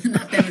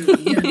not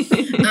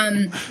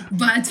everything.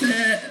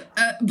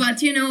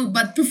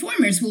 But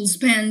performers will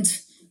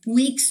spend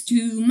weeks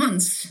to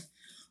months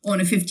on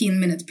a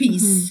 15-minute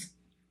piece. Mm-hmm.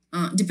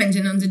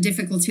 Depending on the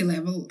difficulty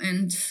level.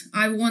 And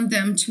I want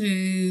them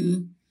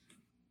to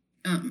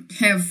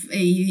have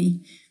a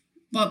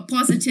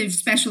positive,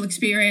 special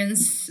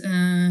experience.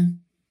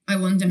 I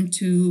want them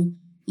to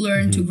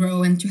learn, to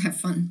grow, and to have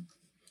fun.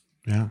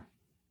 Yeah.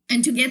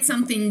 And to get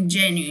something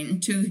genuine,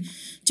 to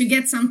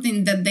get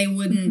something that they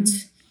wouldn't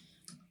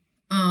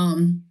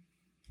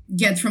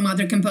get from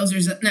other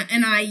composers.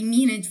 And I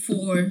mean it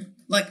for,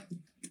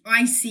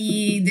 I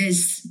see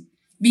this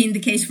being the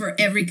case for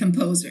every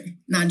composer,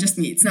 not just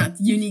me. It's not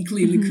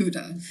uniquely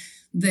Likuta.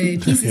 The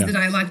pieces that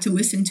I like to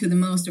listen to the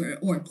most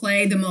or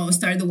play the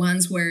most are the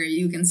ones where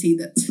you can see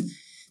that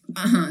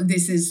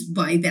this is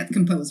by that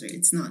composer.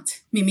 It's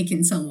not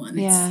mimicking someone.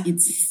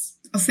 It's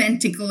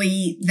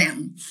authentically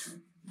them.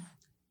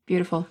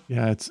 Beautiful.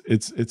 Yeah,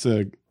 it's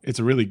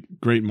a really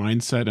great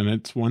mindset, and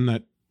it's one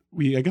that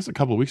I guess a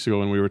couple of weeks ago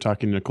when we were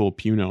talking to Nicole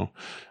Puno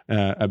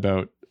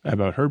about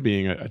her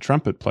being a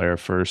trumpet player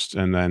first,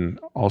 and then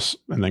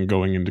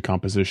going into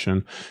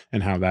composition,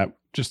 and how that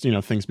just,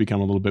 things become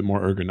a little bit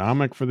more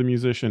ergonomic for the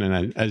musician.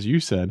 And as you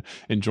said,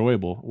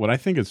 enjoyable. What I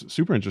think is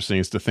super interesting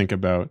is to think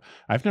about,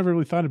 I've never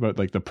really thought about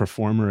the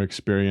performer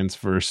experience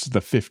versus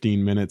the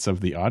 15 minutes of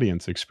the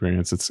audience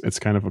experience. It's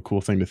kind of a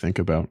cool thing to think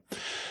about.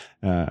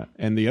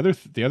 And the other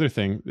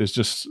thing is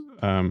just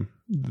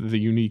the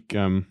unique,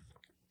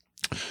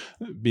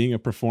 being a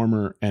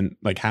performer and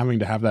having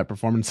to have that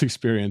performance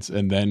experience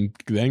and then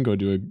go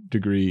do a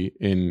degree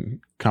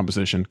in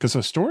composition, because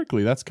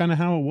historically that's kind of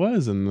how it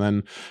was, and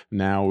then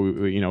now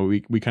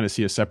we kind of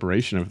see a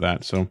separation of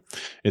that. So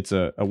it's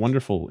a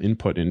wonderful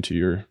input into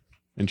your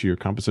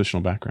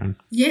compositional background.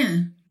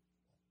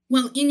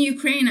 Well, in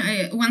Ukraine,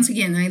 I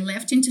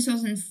left in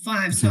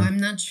 2005, so I'm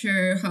not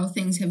sure how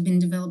things have been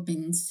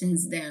developing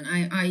since then.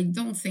 I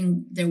don't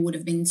think there would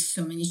have been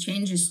so many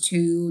changes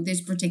to this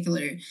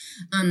particular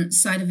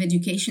side of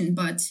education,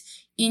 but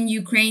in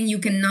Ukraine, you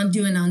cannot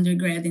do an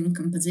undergrad in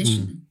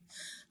composition.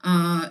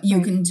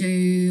 You can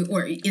do,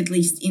 or at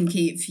least in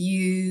Kyiv,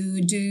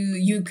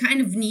 you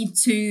kind of need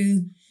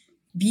to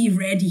be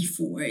ready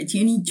for it.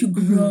 You need to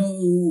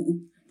grow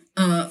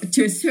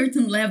to a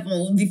certain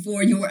level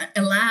before you're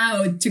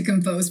allowed to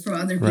compose for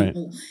other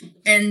people. Right.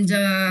 And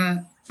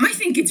I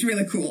think it's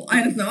really cool.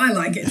 I don't know. I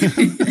like it.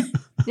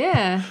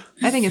 Yeah,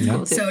 I think it's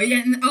cool too. So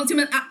and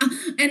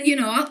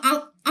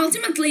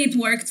ultimately it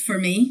worked for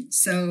me.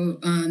 So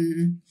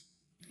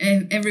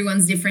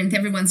everyone's different.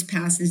 Everyone's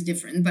path is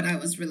different. But I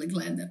was really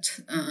glad that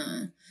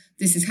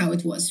this is how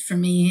it was for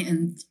me.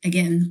 And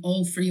again,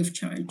 all free of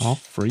charge. All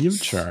free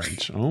of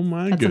charge. Oh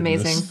my That's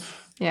goodness. Amazing.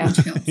 Yeah. which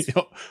helped.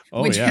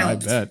 Oh, which yeah,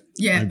 helped. I bet.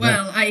 Yeah, I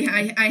well,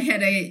 I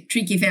had a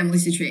tricky family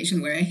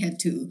situation where I had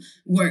to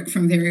work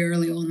from very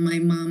early on. My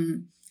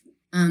mom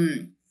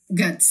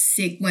got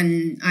sick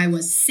when I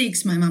was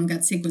 6. My mom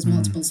got sick with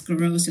multiple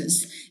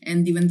sclerosis.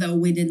 And even though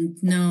we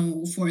didn't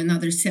know for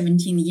another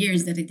 17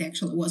 years that it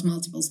actually was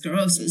multiple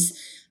sclerosis,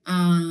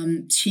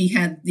 she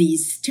had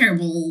this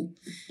terrible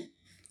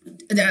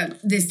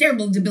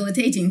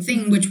debilitating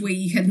thing, which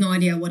we had no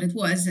idea what it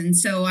was. And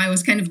so I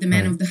was kind of the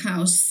man of the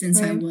house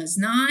since I was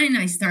 9.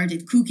 I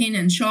started cooking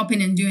and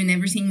shopping and doing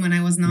everything when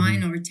I was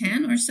 9 or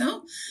 10 or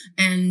so.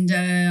 And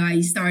I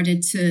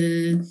started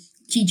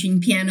teaching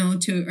piano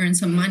to earn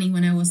some money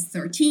when I was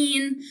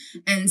 13.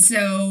 And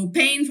so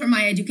paying for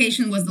my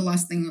education was the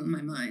last thing on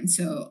my mind.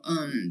 So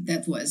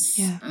that was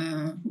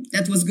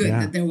good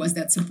that there was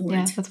that support.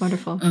 Yeah, that's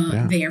wonderful.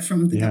 There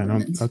from the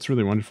government. No, that's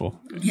really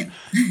wonderful. Yeah.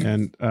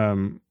 And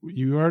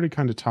you already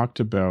kind of talked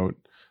about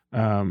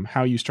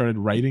how you started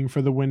writing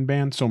for the Wind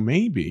Band. So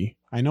maybe,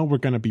 I know we're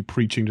going to be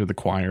preaching to the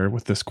choir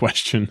with this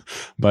question,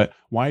 but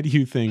why do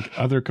you think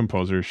other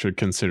composers should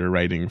consider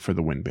writing for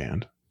the Wind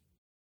Band?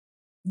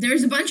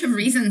 There's a bunch of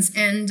reasons.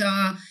 And,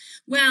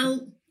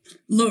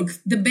 look,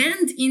 the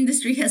band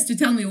industry has to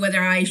tell me whether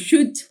I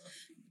should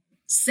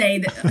say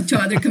that, to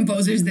other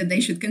composers that they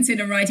should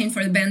consider writing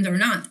for the band or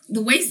not.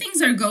 The way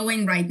things are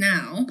going right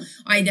now,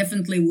 I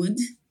definitely would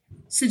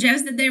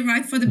suggest that they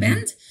write for the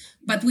band.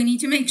 But we need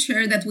to make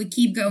sure that we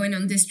keep going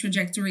on this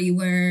trajectory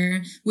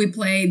where we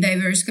play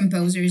diverse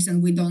composers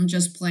and we don't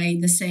just play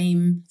the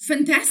same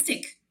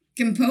fantastic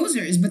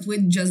composers, but we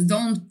just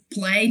don't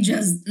play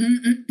just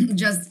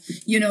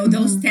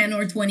those 10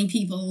 or 20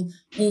 people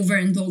over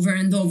and over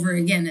and over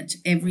again at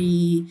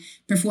every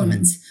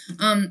performance.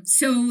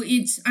 So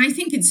I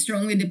think it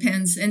strongly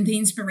depends, and the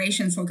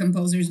inspiration for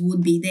composers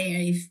would be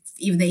there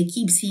if they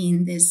keep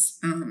seeing this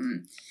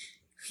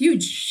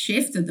huge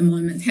shift at the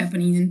moment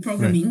happening in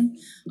programming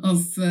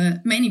of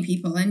many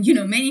people. And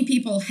many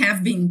people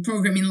have been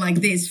programming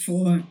like this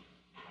for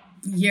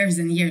years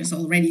and years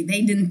already.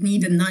 They didn't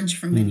need a nudge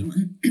from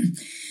anyone.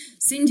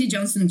 Cindy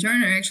Johnson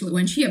Turner, actually,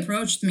 when she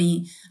approached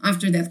me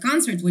after that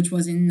concert, which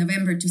was in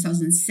November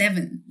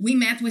 2007, we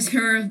met with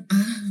her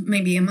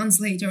maybe a month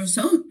later or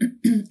so,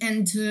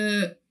 and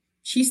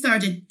she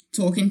started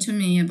talking to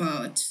me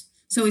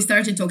so we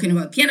started talking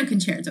about piano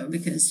concerto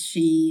because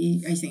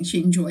I think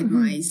she enjoyed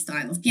my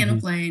style of piano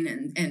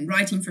playing and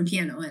writing for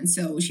piano, and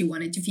so she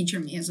wanted to feature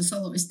me as a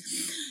soloist.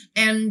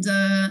 And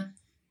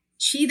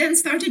she then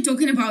started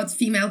talking about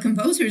female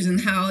composers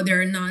and how there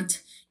are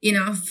not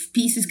enough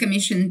pieces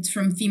commissioned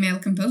from female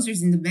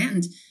composers in the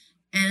band.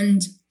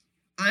 And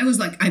I was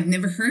like, I've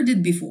never heard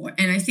it before.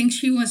 And I think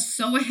she was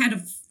so ahead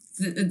of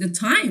the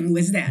time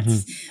with that.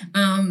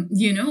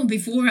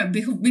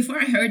 Before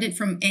I heard it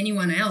from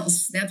anyone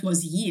else, that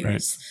was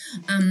years.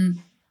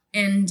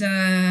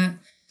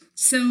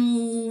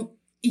 So,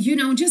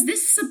 just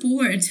this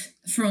support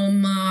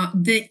from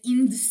the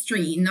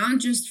industry, not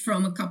just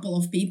from a couple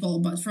of people,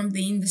 but from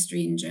the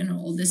industry in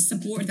general, this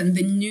support and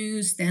the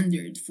new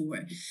standard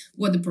for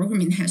what the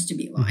programming has to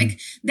be like.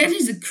 That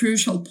is a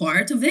crucial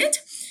part of it,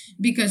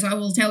 because I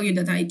will tell you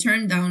that I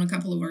turned down a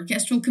couple of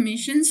orchestral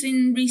commissions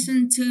in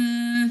recent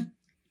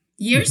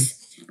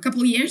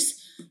couple of years,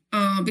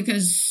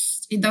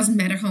 because it doesn't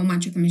matter how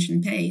much a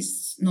commission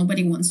pays.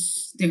 Nobody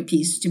wants their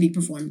piece to be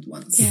performed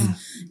once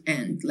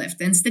and left.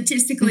 And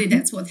statistically,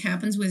 that's what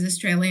happens with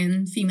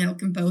Australian female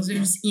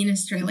composers in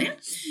Australia.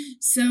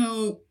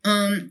 So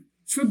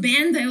for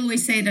band, I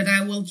always say that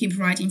I will keep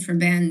writing for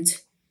band.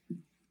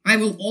 I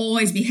will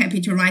always be happy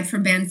to write for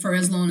band for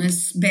as long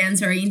as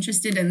bands are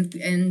interested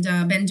and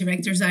band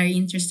directors are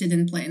interested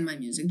in playing my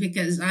music,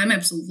 because I'm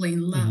absolutely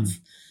in love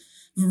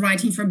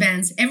writing for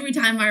bands. Every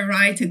time I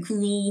write a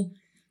cool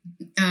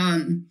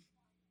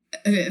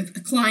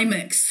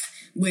climax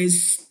with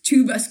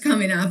tubas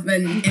coming up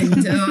and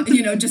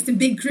just a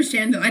big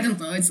crescendo. I don't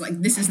know. It's like,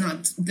 this is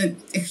not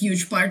a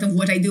huge part of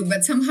what I do,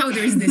 but somehow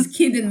there's this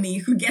kid in me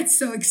who gets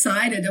so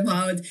excited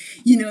about,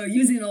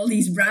 using all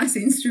these brass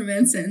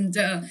instruments and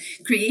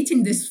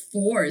creating this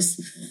force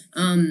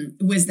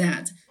with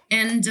that.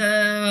 And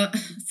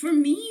for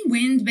me,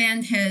 Wind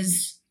Band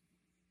has...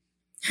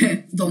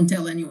 Don't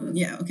tell anyone.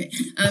 Yeah, okay.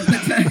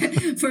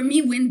 But for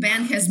me, Wind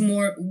Band has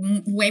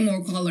way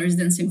more colors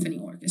than symphony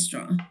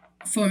orchestra.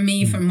 For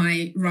me, for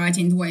my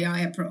writing, the way I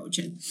approach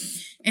it.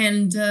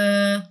 And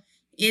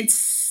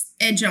it's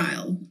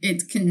agile.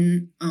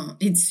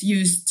 It's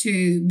used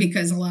to,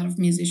 because a lot of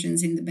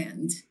musicians in the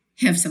band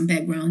have some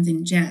background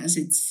in jazz.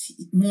 It's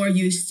more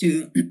used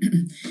to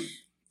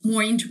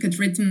more intricate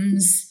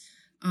rhythms,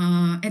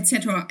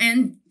 etc.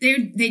 And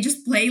they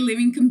just play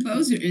living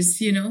composers,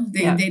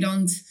 They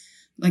don't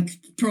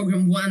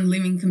program one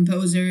living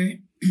composer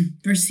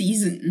per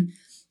season.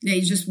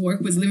 They just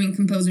work with living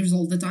composers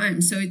all the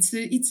time. So it's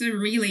a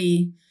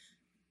really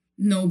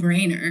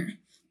no-brainer,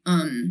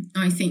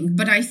 I think.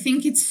 But I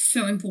think it's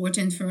so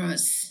important for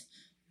us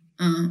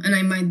And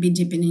I might be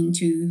dipping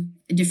into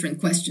a different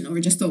question or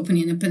just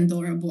opening a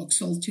Pandora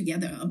box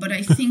altogether. But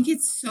I think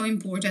it's so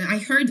important. I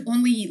heard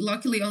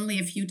luckily only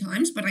a few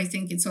times, but I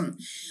think it's on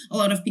a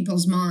lot of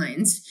people's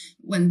minds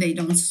when they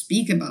don't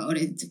speak about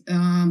it.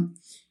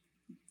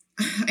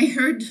 I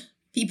heard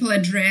people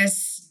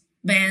address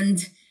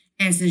band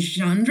as a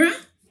genre,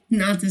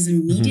 not as a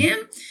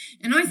medium.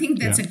 And I think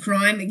that's a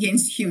crime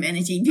against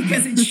humanity,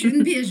 because it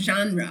shouldn't be a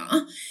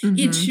genre.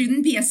 It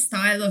shouldn't be a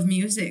style of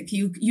music.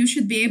 You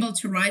should be able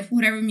to write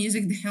whatever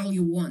music the hell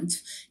you want.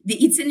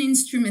 It's an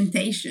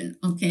instrumentation,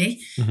 okay?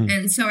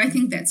 And so I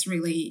think that's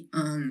really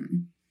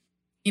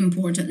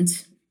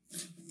important.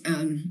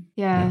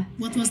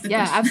 What was the question?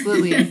 Yeah,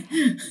 absolutely.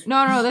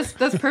 No,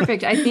 that's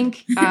perfect. I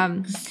think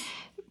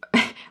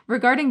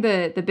regarding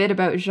the bit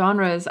about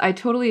genres, I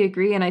totally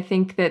agree. And I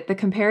think that the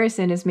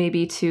comparison is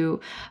maybe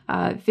to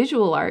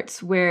visual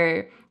arts,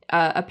 where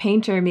a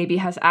painter maybe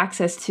has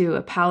access to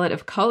a palette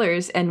of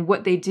colors, and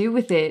what they do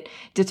with it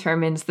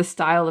determines the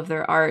style of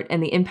their art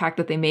and the impact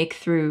that they make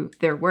through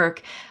their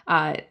work.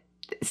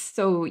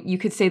 So you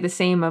could say the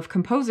same of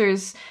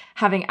composers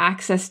having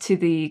access to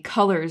the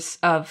colors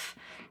of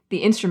the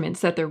instruments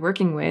that they're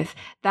working with.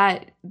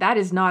 That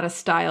is not a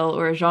style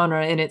or a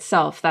genre in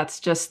itself. That's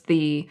just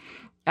the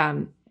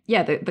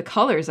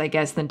colors, I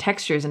guess, then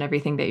textures and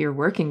everything that you're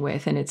working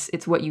with. And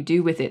it's what you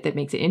do with it that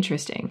makes it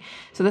interesting.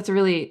 So that's a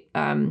really,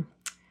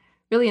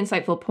 really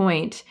insightful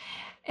point.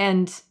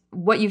 And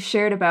what you've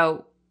shared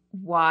about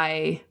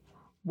why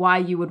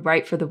you would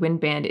write for the Wind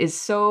Band is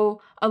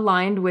so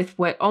aligned with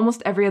what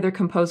almost every other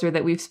composer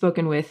that we've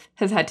spoken with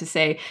has had to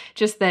say,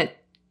 just that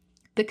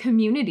the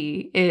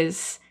community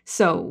is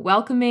so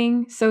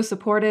welcoming, so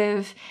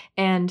supportive,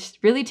 and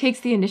really takes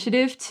the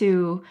initiative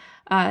to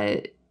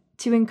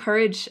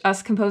encourage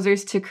us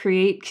composers to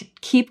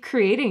keep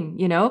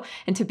creating,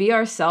 and to be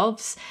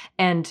ourselves.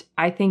 And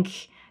I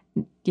think,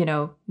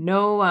 no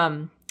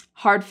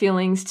hard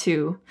feelings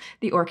to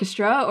the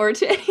orchestra or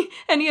to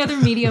any other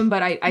medium,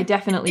 but I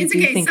definitely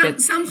think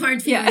that some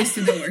hard feelings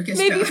to the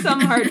orchestra. Maybe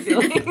some hard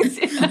feelings.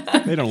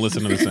 They don't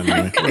listen to this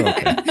anyway. We're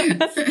okay.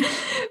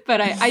 But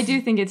I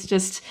do think it's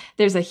just,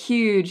 there's a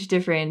huge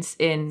difference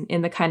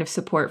in the kind of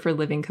support for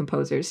living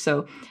composers.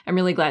 So I'm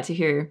really glad to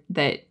hear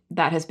that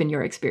has been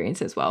your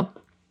experience as well.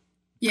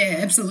 Yeah,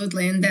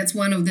 absolutely. And that's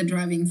one of the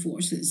driving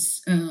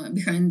forces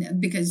behind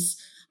that, because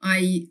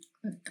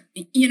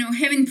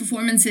having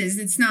performances,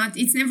 it's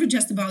never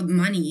just about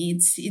money.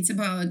 It's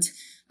about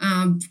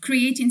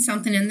creating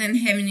something and then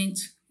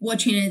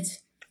watching it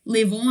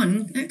live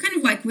on, kind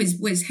of like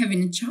with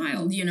having a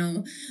child,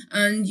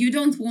 and you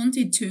don't want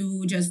it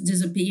to just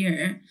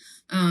disappear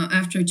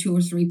after 2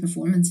 or 3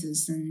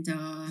 performances. And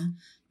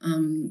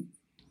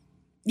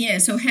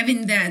so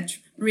having that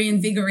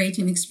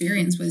reinvigorating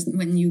experience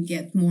when you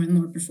get more and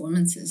more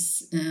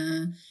performances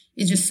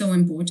is just so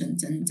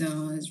important. And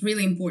it's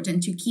really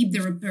important to keep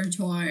the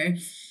repertoire,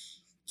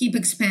 keep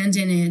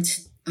expanding it,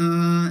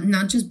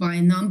 not just by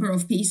a number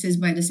of pieces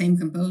by the same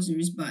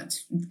composers, but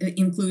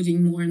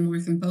including more and more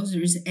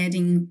composers,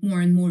 adding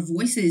more and more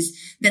voices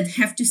that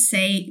have to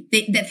say,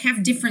 that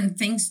have different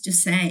things to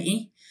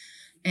say.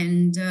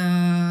 And,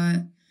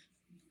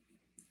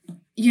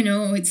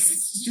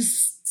 it's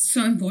just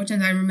so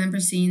important. I remember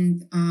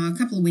seeing a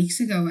couple of weeks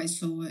ago, I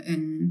saw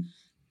an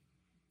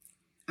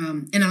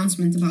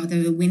announcement about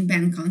a Wind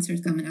Band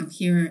concert coming up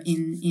here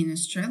in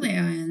Australia,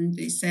 and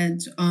they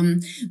said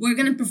we're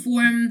going to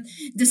perform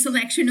the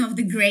selection of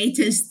the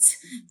greatest,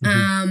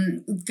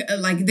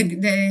 like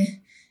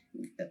the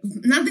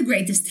not the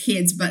greatest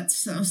hits, but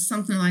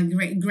something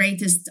like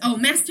greatest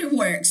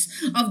masterworks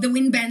of the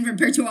Wind Band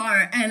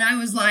repertoire. And I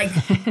was like,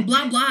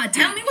 blah blah,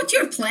 tell me what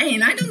you're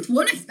playing. I don't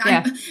want to.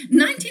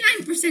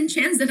 99%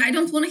 chance that I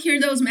don't want to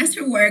hear those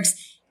masterworks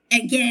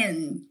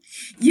again.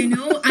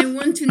 I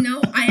want to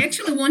know. I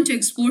actually want to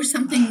explore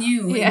something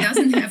new. It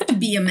doesn't have to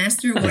be a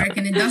masterwork,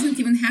 and it doesn't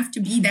even have to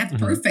be that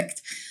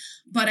perfect.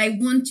 But I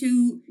want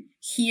to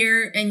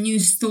hear a new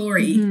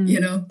story.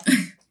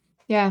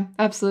 Yeah,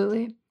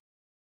 absolutely.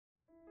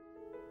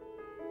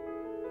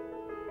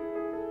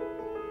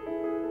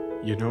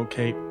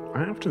 Kate,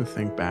 I often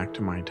think back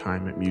to my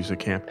time at music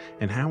camp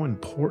and how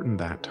important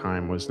that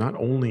time was, not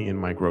only in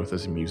my growth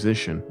as a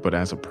musician, but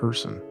as a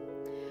person.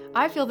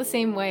 I feel the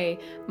same way.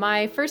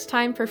 My first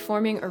time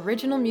performing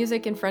original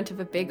music in front of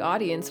a big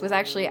audience was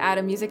actually at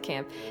a music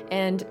camp,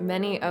 and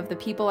many of the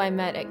people I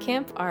met at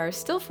camp are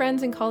still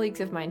friends and colleagues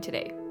of mine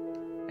today.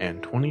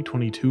 And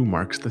 2022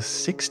 marks the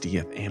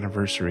 60th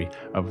anniversary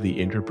of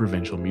the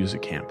Interprovincial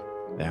Music Camp.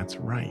 That's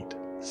right.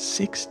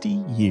 60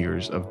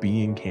 years of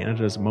being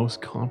Canada's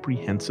most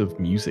comprehensive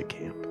music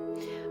camp.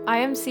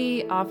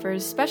 IMC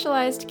offers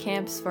specialized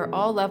camps for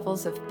all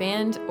levels of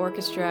band,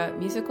 orchestra,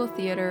 musical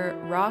theater,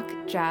 rock,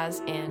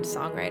 jazz, and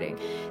songwriting.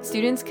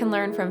 Students can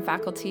learn from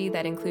faculty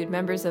that include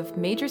members of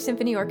major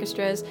symphony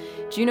orchestras,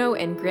 Juno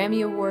and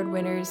Grammy Award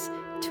winners,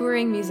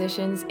 touring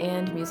musicians,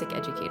 and music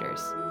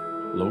educators.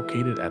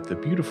 Located at the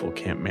beautiful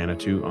Camp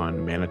Manitou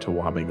on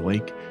Manitowoc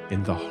Lake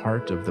in the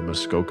heart of the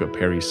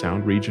Muskoka-Parry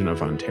Sound region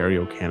of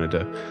Ontario,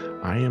 Canada,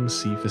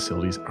 IMC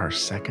facilities are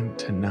second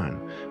to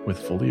none, with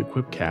fully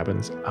equipped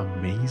cabins,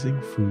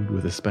 amazing food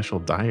with a special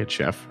diet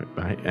chef,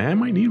 I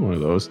might need one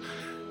of those,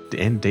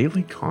 and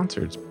daily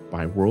concerts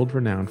by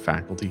world-renowned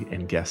faculty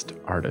and guest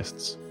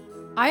artists.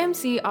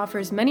 IMC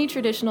offers many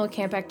traditional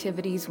camp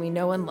activities we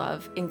know and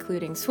love,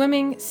 including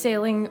swimming,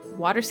 sailing,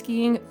 water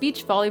skiing,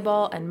 beach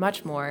volleyball, and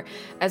much more,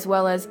 as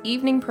well as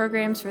evening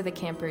programs for the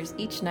campers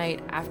each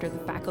night after the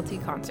faculty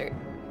concert.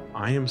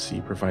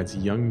 IMC provides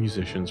young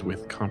musicians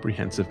with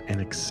comprehensive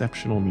and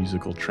exceptional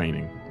musical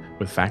training.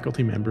 With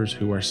faculty members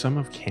who are some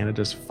of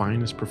Canada's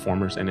finest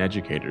performers and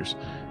educators,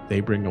 they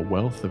bring a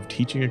wealth of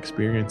teaching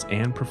experience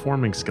and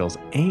performing skills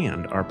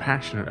and are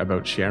passionate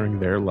about sharing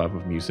their love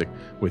of music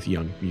with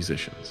young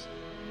musicians.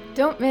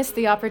 Don't miss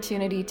the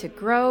opportunity to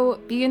grow,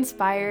 be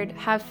inspired,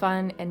 have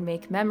fun, and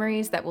make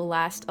memories that will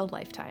last a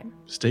lifetime.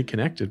 Stay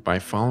connected by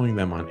following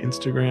them on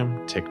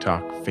Instagram,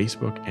 TikTok,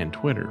 Facebook, and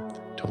Twitter.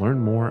 To learn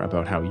more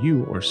about how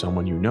you or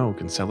someone you know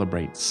can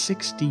celebrate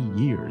 60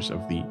 years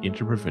of the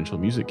Interprovincial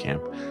Music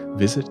Camp,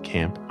 visit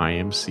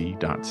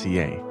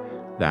campimc.ca.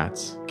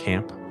 That's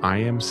campimc.ca.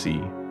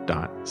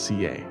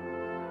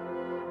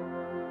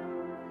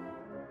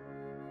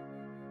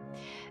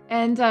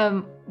 And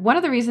one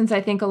of the reasons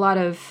I think a lot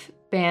of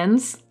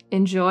bands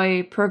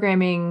enjoy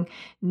programming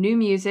new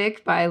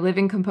music by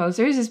living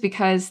composers is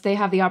because they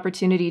have the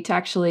opportunity to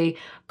actually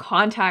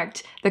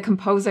contact the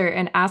composer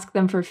and ask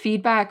them for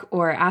feedback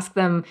or ask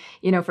them,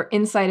 for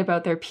insight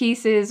about their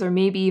pieces, or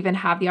maybe even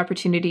have the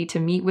opportunity to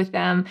meet with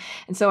them.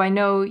 And so I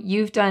know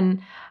you've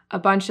done a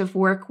bunch of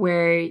work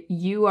where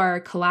you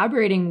are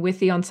collaborating with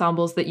the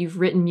ensembles that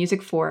you've written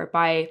music for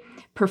by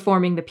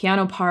performing the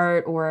piano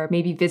part or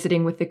maybe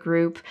visiting with the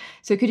group.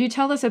 So could you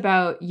tell us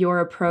about your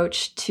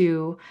approach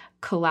to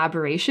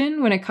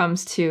collaboration when it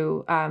comes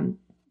to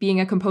being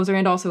a composer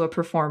and also a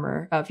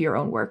performer of your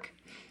own work?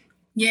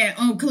 Yeah,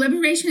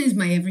 collaboration is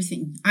my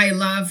everything. I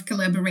love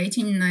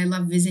collaborating and I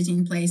love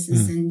visiting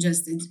places and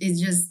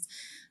it's just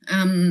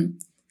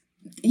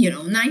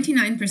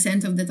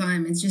 99% of the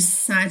time it's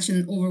just such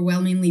an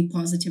overwhelmingly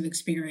positive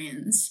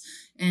experience.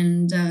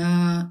 And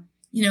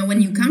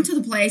when you come to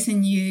the place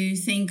and you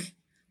think,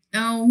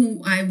 oh,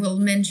 I will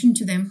mention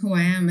to them who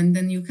I am, and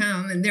then you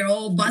come and they're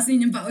all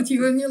buzzing about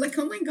you and you're like,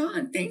 oh my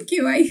God, thank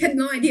you. I had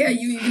no idea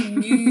you even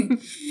knew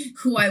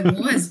who I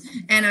was.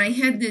 And I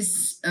had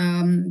this, to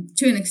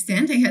an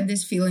extent, I had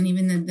this feeling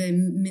even at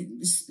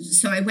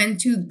so I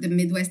went to the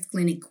Midwest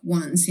Clinic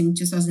once in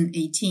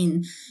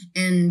 2018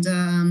 and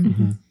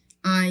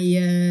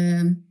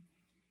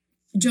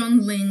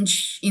John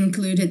Lynch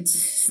included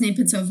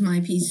snippets of my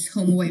piece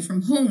Home Away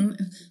from Home,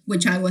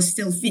 which I was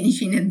still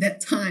finishing at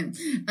that time.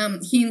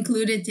 He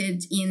included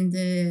it in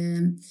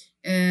the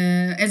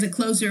as a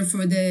closer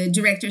for the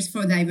Directors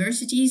for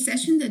Diversity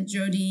session that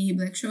Jody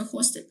Blackshaw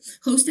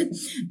hosted.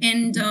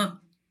 And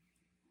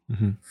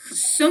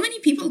so many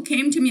people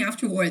came to me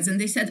afterwards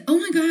and they said, oh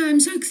my God, I'm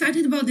so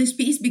excited about this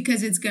piece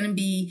because it's going to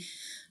be,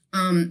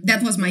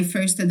 that was my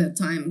first at that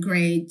time,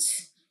 grade,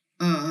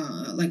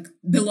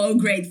 below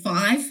grade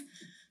 5.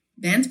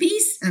 Band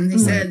piece, and they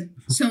said,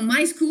 so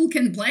my school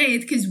can play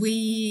it because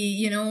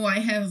I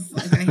have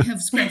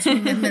Scratch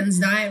Midman's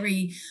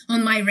Diary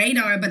on my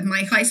radar, but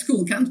my high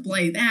school can't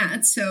play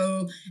that.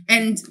 So,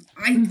 and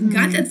I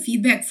got that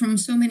feedback from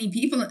so many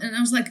people, and I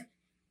was like,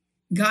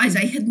 guys,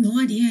 I had no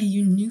idea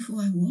you knew who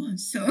I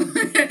was. So,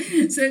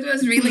 so it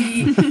was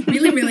really,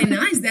 really, really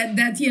nice that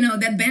band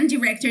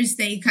directors,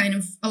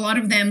 a lot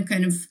of them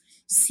kind of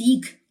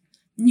seek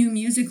new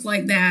music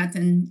like that,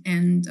 and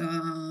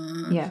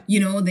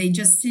they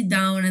just sit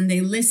down and they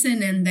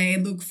listen and they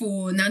look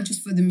for not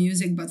just for the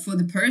music but for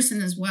the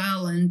person as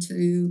well, and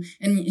you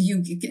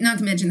cannot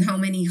imagine how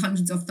many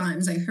hundreds of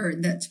times I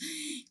heard that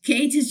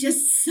Kate is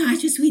just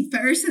such a sweet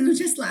person, we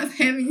just love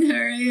having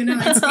her.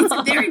 It's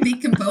a very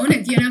big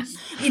component.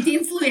 It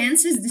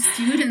influences the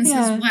students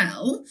as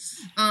well.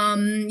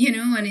 And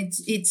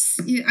it's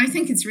I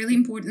think it's really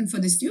important for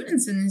the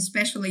students, and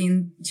especially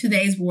in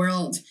today's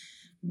world.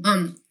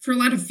 For a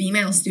lot of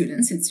female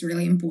students, it's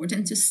really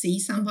important to see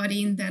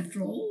somebody in that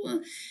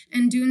role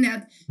and doing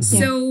that. Mm-hmm.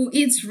 So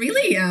it's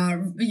really, a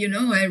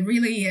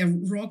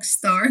rock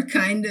star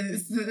kind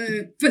of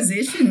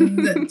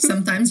position that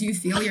sometimes you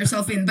feel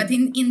yourself in, but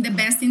in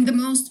the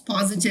most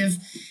positive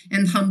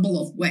and humble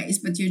of ways.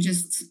 But you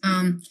just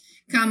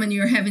come and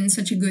you're having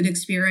such a good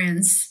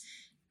experience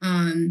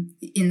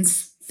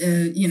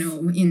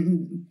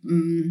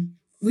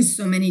with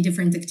so many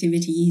different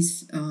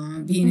activities,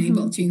 being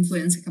able to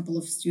influence a couple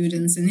of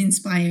students and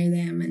inspire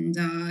them and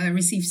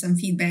receive some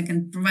feedback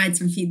and provide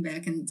some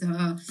feedback and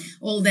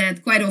all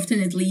that. Quite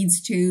often it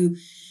leads to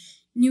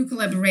new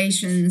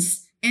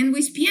collaborations. And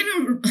with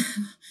piano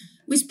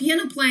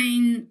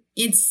playing,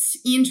 it's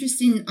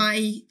interesting.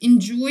 I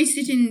enjoy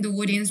sitting in the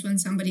audience when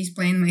somebody's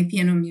playing my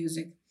piano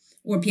music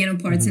or piano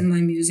parts in my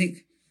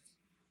music.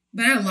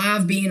 but I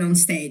love being on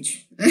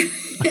stage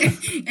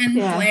and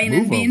playing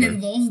and being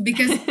involved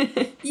because,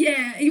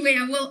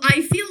 well,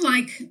 I feel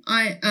like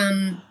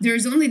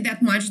there's only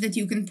that much that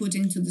you can put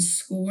into the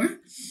score.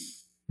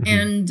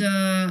 And,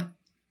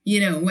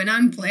 when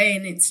I'm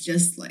playing, it's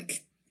just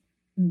like,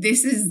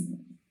 this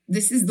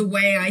is the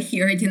way I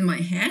hear it in my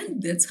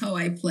head. That's how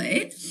I play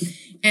it.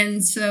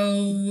 And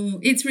so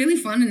it's really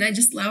fun. And I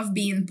just love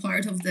being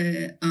part of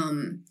the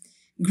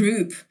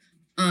group.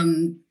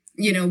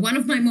 One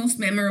of my most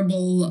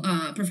memorable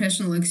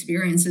professional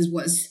experiences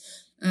was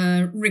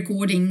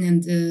recording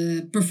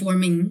and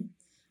performing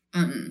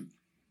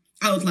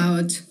out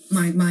loud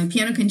my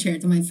piano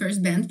concerto. My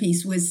first band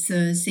piece was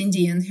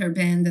Cindy and her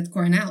band at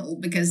Cornell,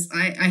 because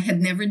I had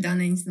never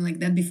done anything like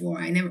that before.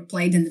 I never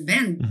played in the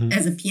band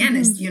as a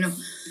pianist,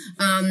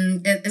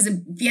 As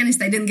a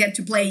pianist, I didn't get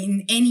to play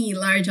in any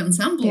large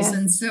ensembles. Yeah.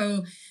 And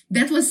so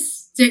that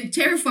was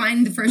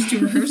terrifying, the first two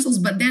rehearsals,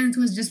 but then it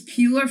was just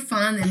pure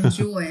fun and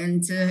joy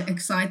and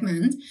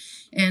excitement.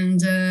 And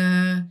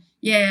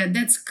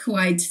that's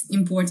quite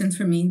important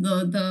for me.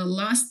 The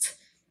last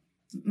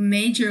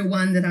major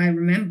one that I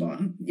remember,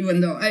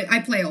 even though I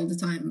play all the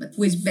time, but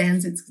with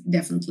bands, it's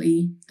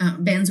definitely,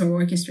 bands or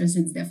orchestras,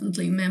 it's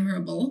definitely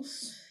memorable.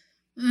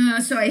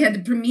 So I had the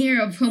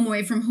premiere of Home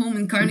Away from Home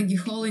in Carnegie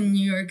Hall in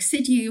New York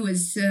City. It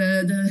was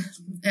the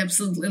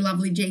absolutely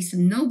lovely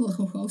Jason Noble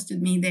who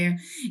hosted me there.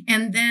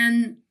 And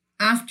then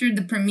after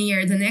the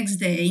premiere, the next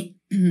day,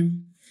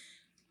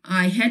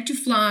 I had to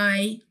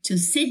fly to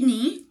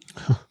Sydney.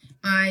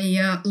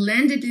 I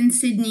landed in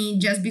Sydney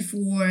just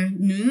before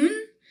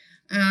noon.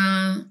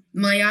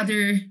 My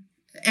other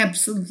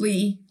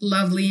absolutely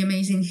lovely,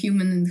 amazing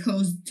human and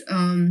host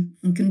and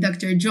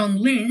conductor, John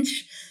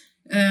Lynch,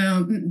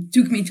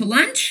 took me to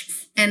lunch,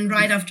 and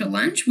right after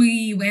lunch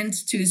we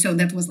went to, so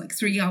that was like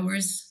 3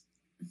 hours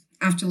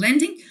after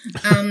landing,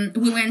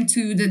 we went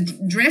to the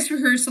dress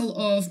rehearsal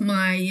of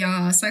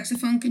my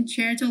saxophone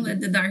concerto,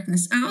 Let the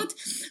Darkness Out,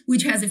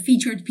 which has a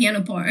featured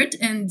piano part,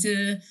 and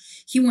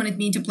he wanted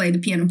me to play the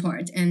piano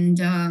part, and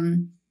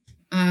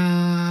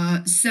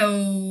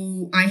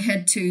so I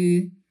had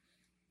to,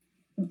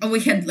 we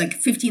had like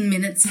 15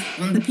 minutes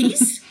on the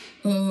piece.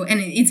 And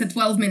it's a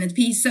 12-minute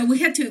piece. So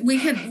we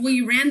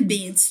ran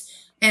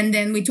beats, and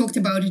then we talked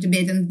about it a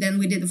bit, and then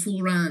we did a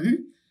full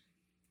run.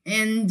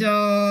 And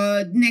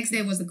next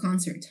day was the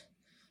concert.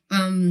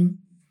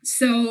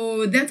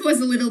 So that was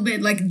a little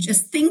bit like,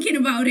 just thinking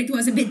about it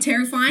was a bit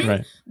terrifying,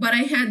 right. But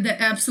I had the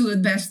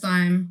absolute best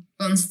time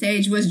on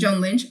stage with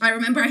John Lynch. I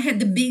remember I had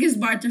the biggest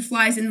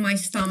butterflies in my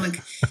stomach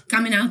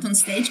coming out on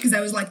stage, because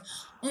I was like,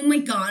 oh my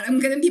God, I'm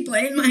going to be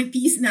playing my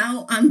piece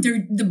now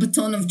under the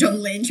baton of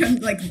John Lynch. I'm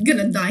like going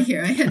to die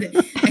here. I had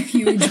a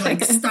huge like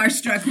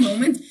starstruck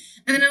moment.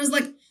 And then I was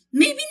like,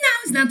 maybe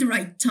now is not the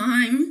right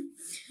time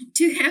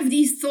to have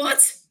these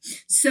thoughts.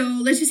 So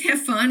let's just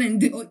have fun.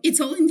 And it's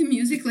all in the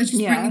music. Let's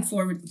just bring it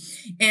forward.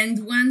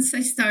 And once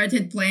I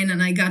started playing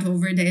and I got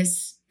over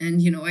this,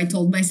 and, I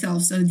told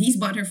myself, so these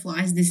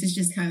butterflies, this is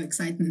just how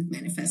excitement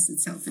manifests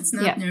itself. It's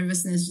not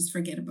nervousness. Just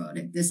forget about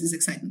it. This is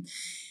excitement.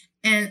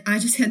 And I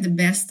just had the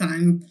best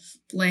time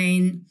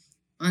playing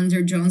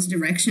under John's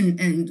direction,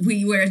 and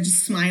we were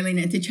just smiling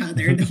at each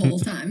other the whole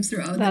time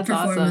throughout the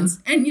performance.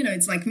 Awesome. And,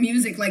 it's like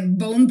music, like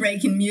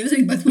bone-breaking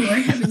music, but we were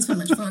having so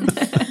much fun.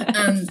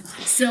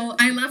 So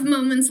I love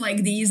moments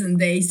like these, and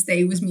they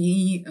stay with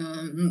me,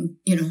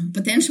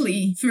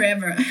 potentially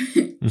forever.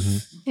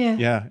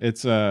 Yeah,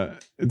 it's a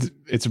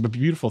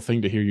beautiful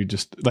thing to hear you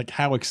just, like,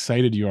 how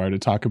excited you are to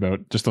talk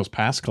about just those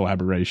past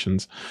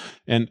collaborations.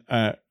 And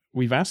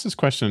we've asked this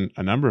question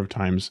a number of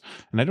times,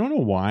 and I don't know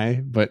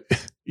why, but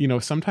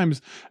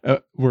sometimes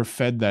we're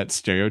fed that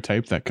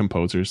stereotype that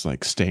composers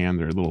like stay in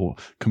their little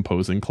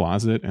composing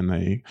closet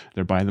and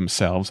they're by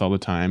themselves all the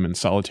time and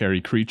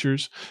solitary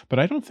creatures. But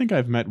I don't think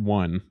I've met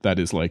one that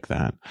is like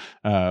that.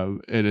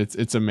 And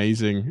it's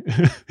amazing.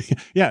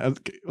 Yeah,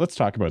 let's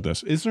talk about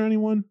this. Is there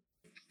anyone?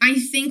 I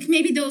think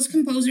maybe those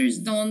composers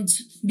don't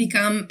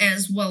become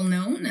as well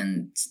known,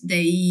 and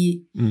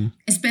they,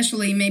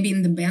 especially maybe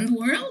in the band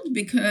world,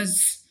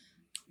 because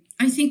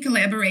I think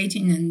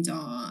collaborating and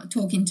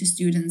talking to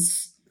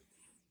students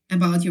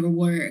about your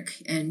work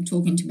and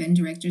talking to band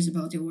directors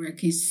about your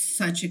work is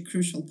such a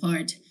crucial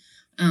part.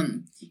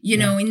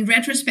 In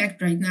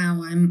retrospect, right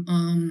now,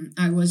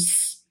 I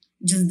was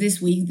just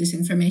this week, this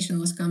information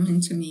was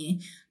coming to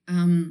me.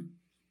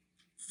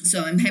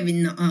 So I'm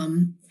having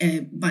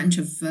a bunch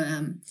of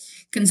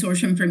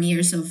consortium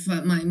premieres of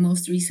my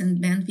most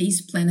recent band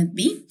piece, Planet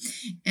B,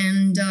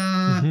 and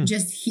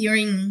just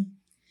hearing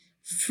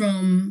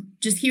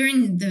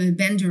the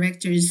band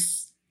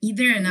directors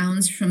either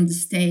announce from the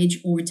stage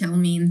or tell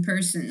me in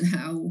person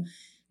how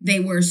they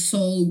were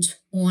sold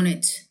on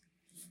it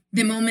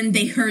the moment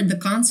they heard the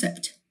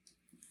concept.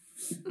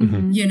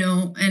 And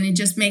it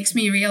just makes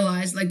me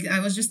realize, like, I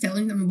was just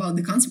telling them about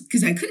the concept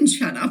because I couldn't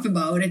shut up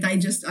about it.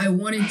 I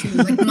wanted to,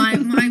 like,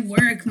 my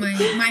work,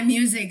 my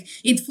music,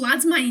 it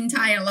floods my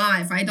entire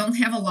life. I don't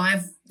have a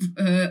life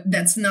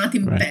that's not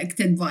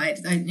impacted by it.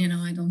 I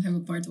don't have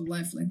a part of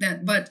life like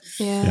that. But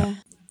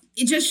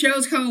it just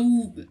shows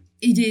how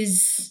it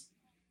is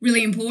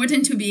really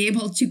important to be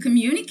able to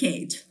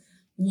communicate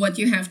what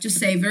you have to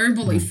say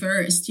verbally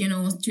first,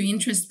 to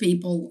interest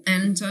people.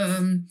 And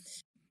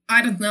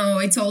I don't know,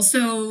 it's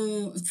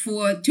also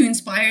to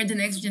inspire the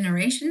next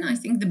generation. I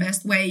think the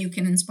best way you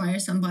can inspire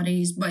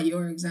somebody is by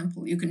your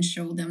example. You can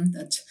show them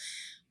that,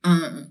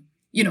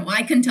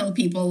 I can tell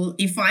people,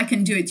 if I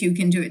can do it, you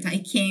can do it. I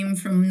came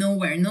from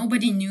nowhere.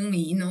 Nobody knew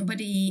me.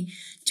 Nobody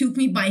took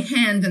me by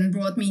hand and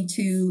brought me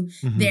to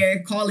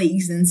their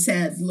colleagues and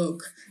said,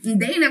 look,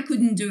 Dana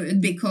couldn't do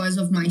it because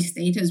of my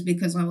status,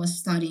 because I was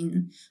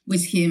studying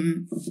with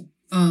him.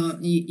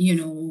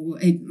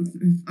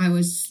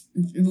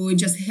 We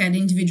just had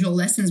individual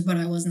lessons, but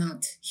I was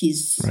not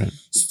his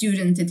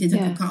student at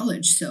Ithaca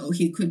College, so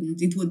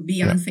it would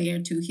be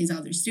unfair to his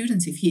other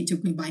students if he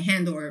took me by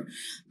hand, or,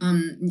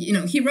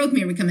 he wrote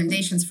me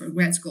recommendations for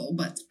grad school,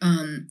 but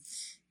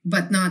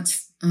not,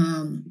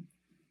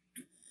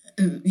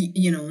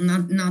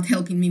 not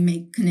helping me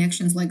make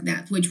connections like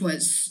that, which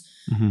was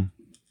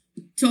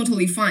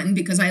totally fine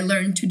because I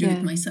learned to do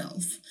it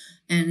myself.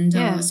 And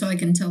so I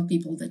can tell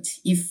people that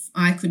if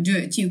I could do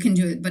it, you can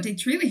do it. But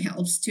it really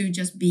helps to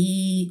just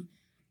be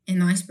a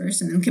nice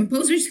person. And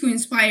composers who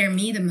inspire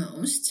me the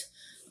most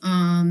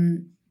are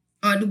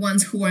the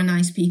ones who are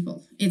nice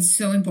people. It's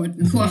so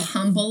important, who are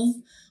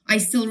humble. I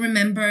still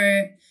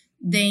remember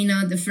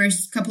Dana, the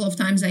first couple of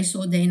times I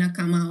saw Dana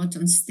come out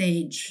on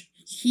stage.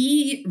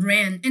 He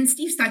ran, and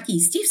Steve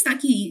Stuckey,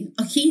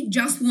 he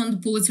just won the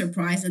Pulitzer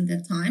Prize at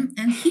that time,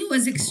 and he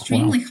was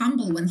extremely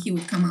humble when he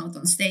would come out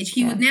on stage.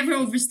 He would never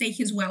overstay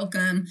his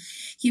welcome.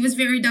 He was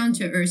very down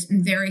to earth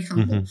and very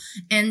humble.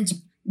 And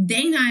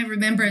Dana, I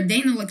remember,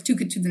 took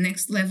it to the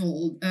next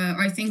level.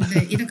 I think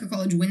the Ithaca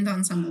College Wind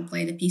Ensemble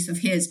played a piece of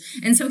his,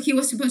 and so he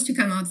was supposed to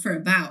come out for a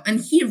bow,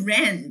 and he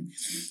ran,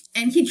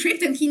 and he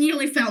tripped, and he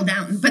nearly fell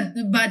down,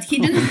 but he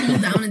didn't fall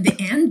down at the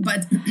end,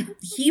 but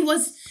he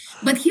was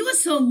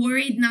so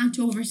worried not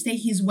to overstay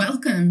his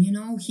welcome.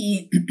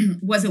 He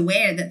was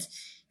aware that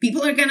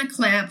people are going to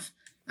clap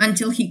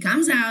until he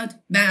comes out,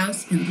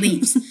 bows, and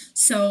leaves.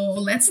 So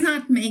let's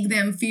not make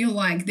them feel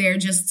like they're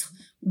just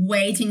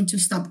waiting to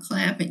stop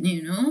clapping,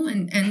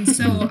 And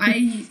so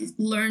I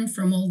learned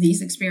from all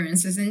these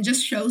experiences, and it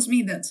just shows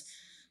me that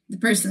the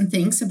person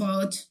thinks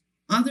about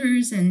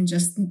others and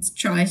just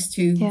tries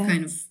to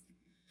kind of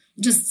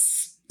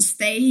just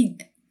stay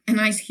a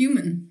nice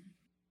human.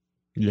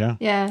 Yeah.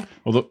 Yeah.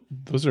 Well,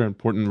 those are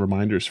important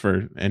reminders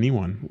for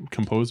anyone,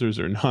 composers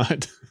or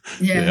not.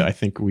 Yeah. I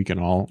think we can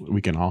all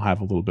have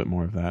a little bit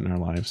more of that in our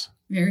lives.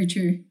 Very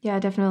true. Yeah,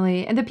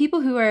 definitely. And the people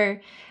who are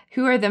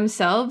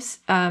themselves,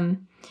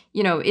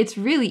 it's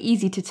really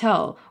easy to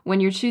tell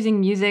when you're choosing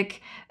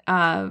music,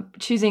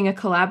 choosing a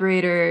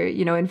collaborator,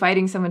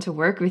 inviting someone to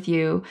work with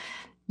you.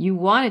 You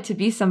want it to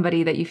be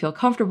somebody that you feel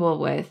comfortable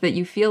with, that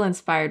you feel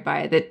inspired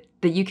by, that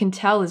you can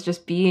tell is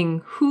just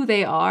being who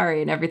they are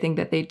in everything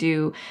that they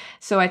do.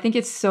 So I think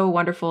it's so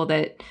wonderful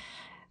that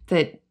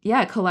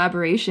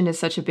collaboration is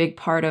such a big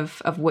part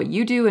of what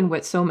you do and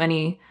what so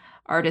many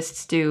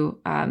artists do.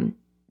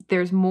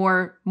 There's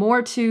more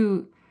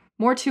to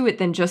it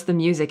than just the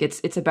music.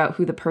 It's about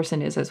who the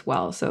person is as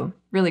well. So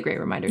really great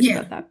reminders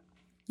about that.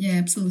 Yeah,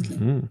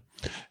 absolutely.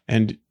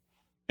 And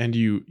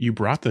you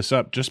brought this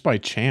up just by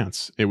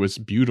chance. It was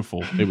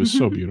beautiful. It was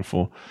so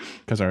beautiful,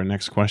 because our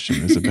next question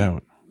is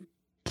about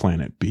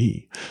Planet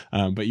B.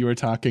 But you were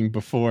talking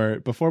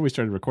before we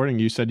started recording.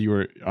 You said you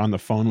were on the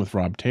phone with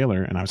Rob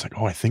Taylor, and I was like,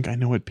 oh, I think I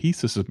know what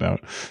piece this is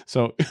about.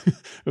 So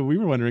we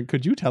were wondering,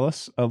 could you tell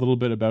us a little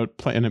bit about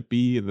Planet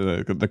B,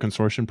 the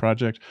consortium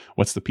project?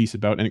 What's the piece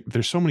about? And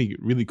there's so many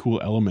really cool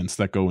elements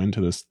that go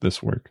into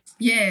this work.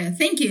 Yeah,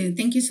 thank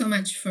you so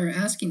much for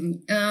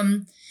asking.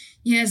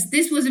 Yes,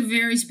 this was a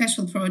very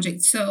special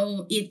project.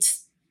 So it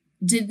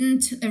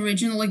didn't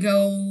originally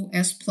go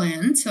as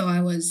planned. So I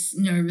was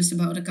nervous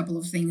about a couple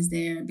of things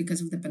there because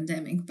of the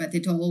pandemic, but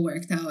it all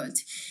worked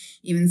out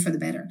even for the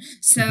better.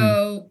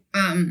 So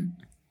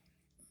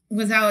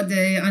without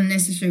the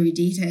unnecessary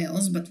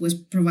details, but was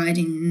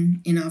providing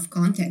enough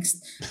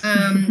context,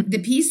 the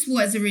piece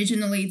was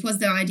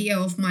the idea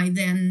of my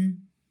then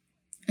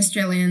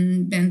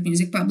Australian band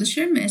music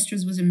publisher,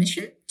 Masters Was a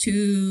Mission,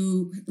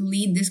 to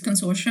lead this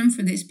consortium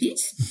for this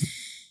piece.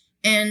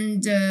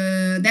 And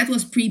that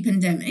was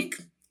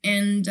pre-pandemic.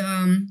 And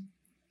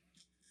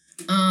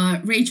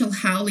Rachel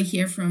Howley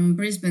here from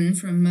Brisbane,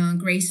 from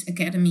Grace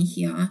Academy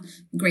here,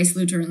 Grace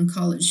Lutheran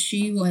College,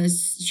 she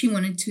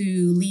wanted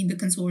to lead the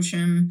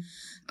consortium,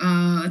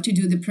 to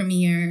do the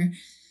premiere.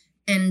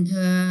 And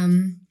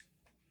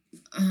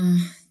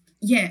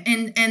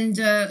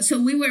so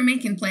we were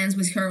making plans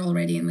with her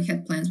already, and we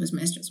had plans with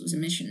Masters Was a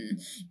Mission.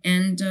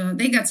 And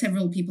they got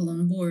several people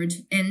on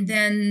board. And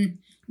then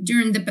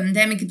during the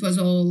pandemic, it was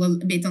all a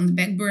bit on the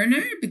back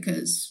burner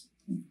because,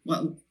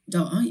 well,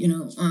 but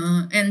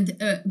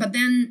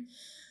then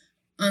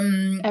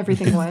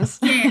everything was.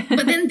 Yeah,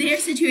 but then their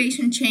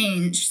situation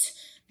changed,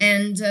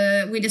 and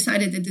we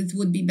decided that it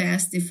would be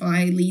best if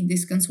I lead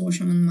this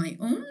consortium on my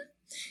own.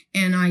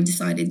 And I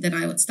decided that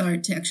I would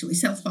start to actually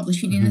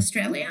self-publishing in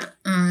Australia.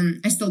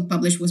 I still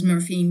publish with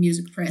Murphy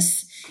Music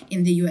Press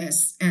in the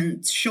US.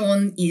 And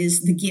Sean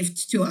is the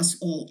gift to us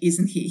all,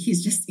 isn't he?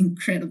 He's just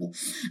incredible.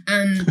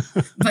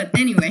 But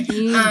anyway.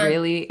 He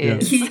really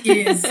is.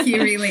 He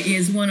really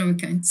is one of a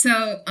kind.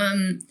 So,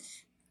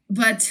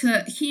 but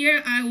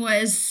here I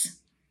was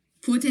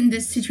put in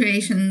this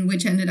situation,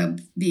 which ended up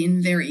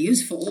being very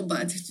useful,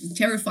 but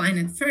terrifying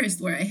at first,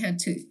 where I had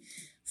to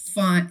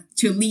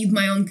lead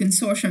my own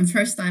consortium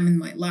first time in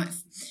my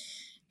life.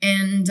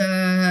 And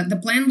the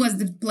plan was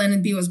that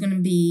Planet B was going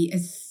to be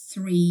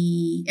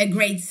a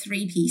grade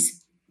 3 piece.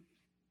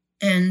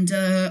 And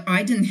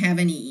I didn't have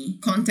any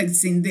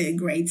contacts in the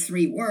grade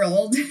 3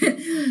 world.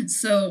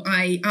 So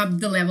I upped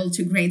the level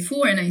to grade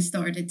 4 and I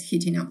started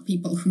hitting up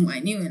people whom I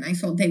knew. And I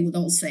thought they would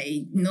all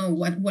say, no,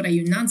 what are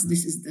you nuts?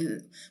 This is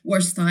the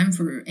worst time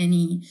for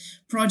any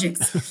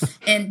projects.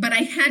 But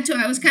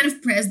I was kind of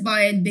pressed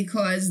by it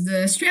because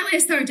Australia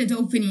started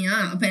opening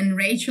up and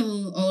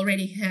Rachel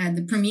already had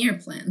the premiere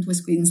planned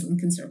with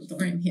Queensland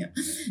Conservatorium here.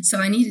 So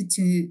I needed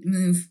to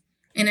move.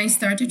 And I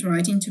started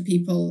writing to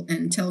people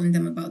and telling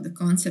them about the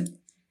concept.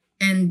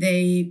 And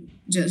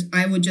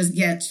I would just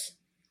get,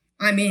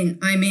 I'm in,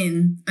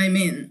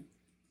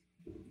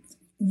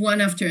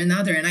 one after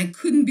another. And I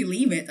couldn't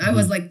believe it. I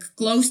was like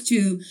close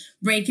to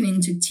breaking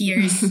into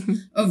tears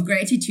of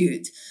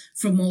gratitude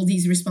from all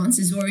these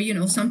responses. Or,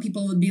 some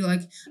people would be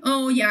like,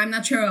 oh yeah, I'm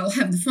not sure I'll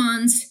have the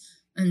funds.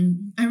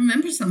 And I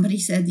remember somebody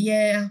said,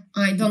 yeah,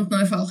 I don't know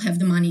if I'll have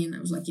the money. And I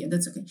was like, yeah,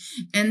 that's okay.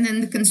 And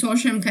then the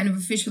consortium kind of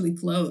officially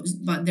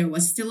closed, but there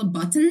was still a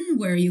button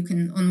where you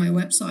can, on my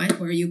website,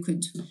 where you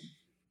could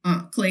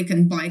click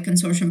and buy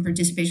consortium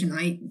participation.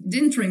 I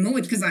didn't remove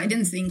it because I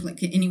didn't think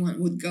like anyone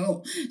would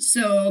go.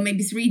 So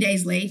maybe 3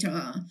 days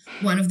later,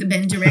 one of the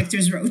band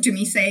directors wrote to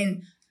me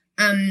saying,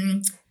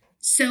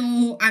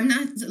 so I'm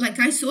not,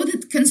 I saw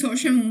that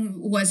consortium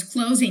was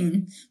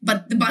closing,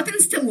 but the button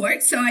still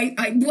worked. So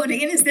I bought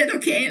in. Is that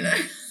okay? And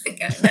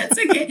that's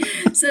okay.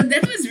 So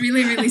that was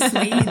really, really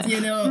sweet.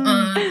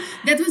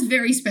 That was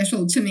very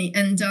special to me.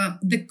 And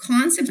the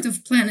concept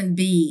of Planet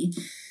B,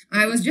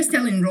 I was just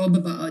telling Rob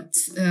about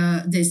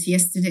this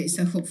yesterday.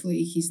 So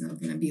hopefully he's not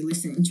going to be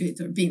listening to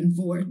it or being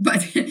bored.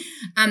 But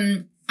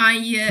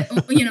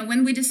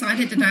when we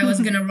decided that I was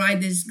going to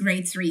write this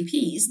grade 3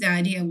 piece, the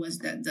idea was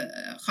that the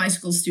high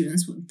school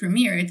students would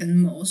premiere it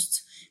and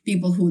most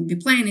people who would be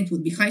playing it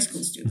would be high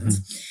school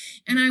students.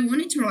 And I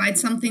wanted to write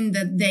something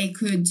that they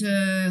could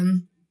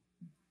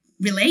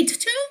relate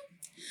to.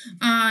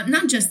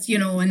 Not just,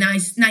 a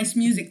nice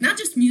music, not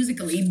just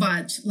musically,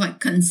 but like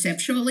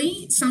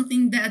conceptually,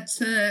 something that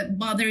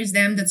bothers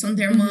them, that's on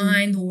their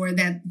mind, or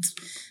that,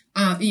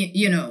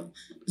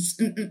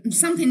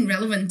 something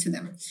relevant to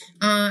them.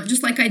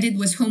 Just like I did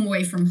with Home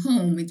Away from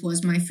Home. It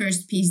was my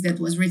first piece that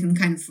was written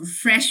kind of for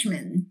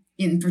freshmen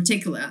in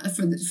particular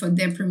for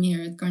their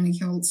premiere at Carnegie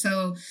Hall.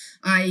 So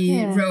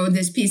I wrote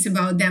this piece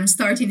about them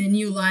starting a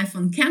new life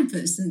on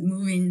campus and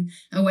moving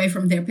away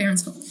from their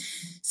parents' home.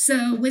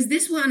 So with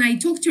this one, I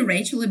talked to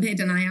Rachel a bit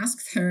and I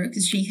asked her,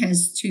 because she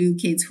has 2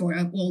 kids who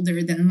are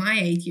older than my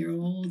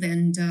 8-year-old,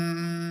 and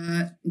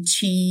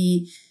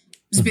she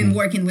has been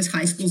working with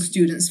high school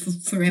students for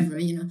forever,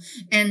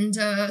 And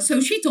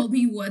so she told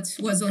me what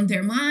was on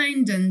their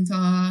mind, and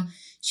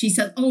she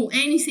said, oh,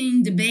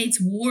 anything debates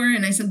war.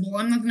 And I said,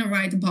 well, I'm not going to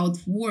write about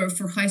war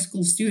for high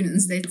school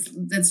students.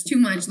 That's too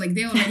much. Like,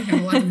 they already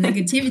have a lot of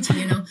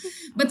negativity,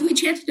 But we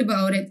chatted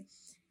about it.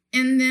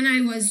 And then I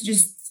was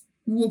just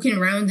walking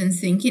around and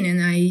thinking, and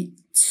I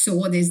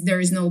saw this "There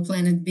is no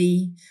Planet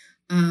B"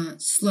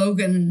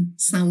 slogan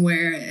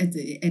somewhere at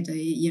a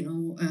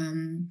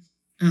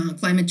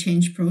climate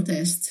change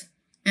protest,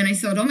 and I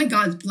thought, oh my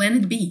God,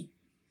 Planet B.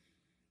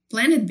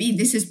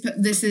 This is,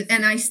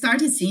 and I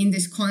started seeing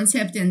this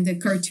concept and the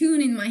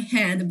cartoon in my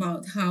head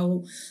about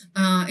how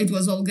it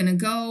was all gonna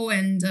go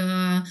and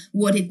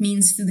what it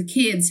means to the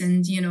kids,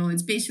 and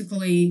it's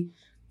basically.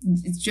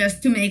 It's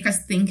just to make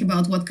us think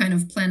about what kind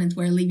of planet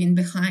we're leaving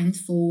behind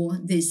for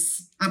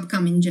this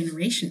upcoming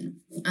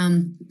generation.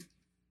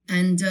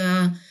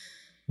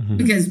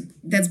 Because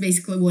that's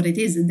basically what it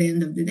is at the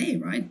end of the day,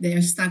 right?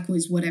 They're stuck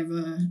with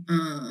whatever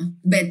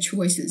bad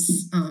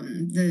choices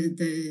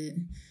the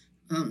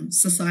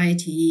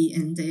society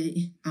and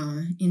the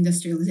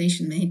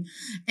industrialization made.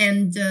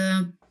 And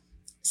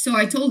so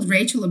I told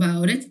Rachel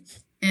about it.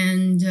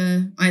 And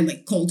I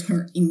called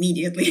her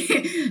immediately,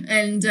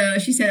 and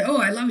she said, "Oh,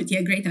 I love it!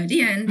 Yeah, great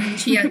idea." And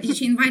she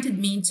invited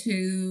me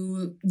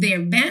to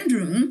their band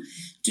room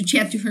to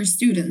chat to her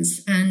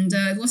students, and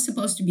it was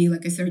supposed to be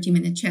like a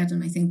 30-minute chat,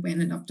 and I think we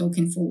ended up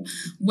talking for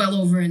well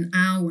over an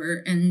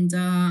hour, and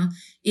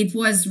it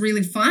was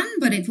really fun,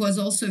 but it was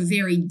also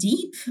very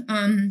deep.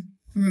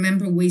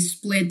 Remember, we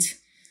split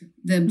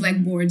the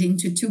Blackboard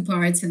into 2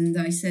 parts, and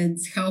I said,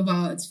 "How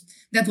about?"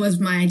 That was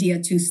my idea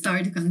to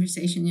start a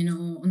conversation,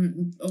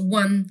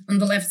 on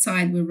the left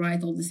side, we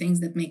write all the things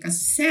that make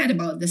us sad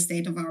about the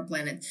state of our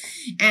planet.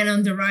 And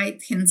on the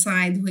right-hand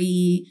side,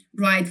 we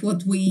write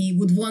what we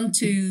would want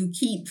to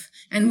keep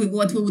and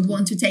what we would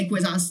want to take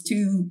with us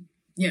to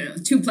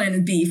to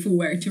Planet B if we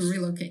were to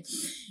relocate.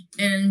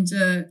 And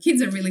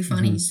kids are really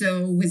funny.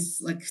 So with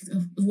like,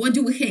 what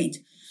do we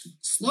hate?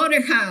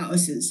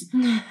 Slaughterhouses.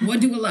 What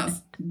do we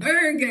love?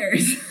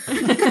 Burgers.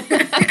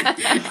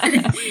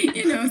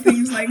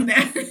 Things like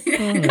that.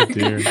 Oh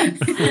dear.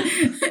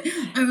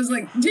 I was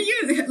like, do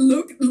you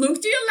look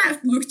to your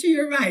left, look to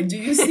your right? Do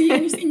you see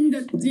anything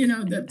that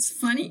that's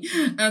funny?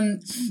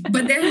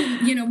 But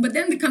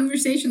then the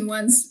conversation,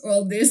 once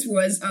all this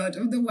was out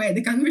of the way,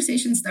 the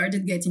conversation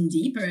started getting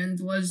deeper and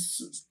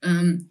was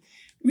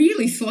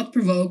really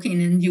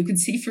thought-provoking. And you could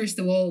see, first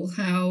of all,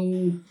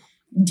 how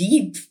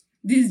deep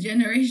this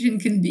generation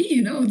can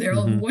be. They're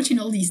all watching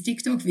all these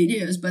TikTok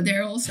videos, but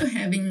they're also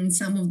having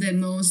some of the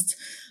most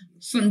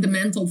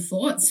fundamental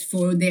thoughts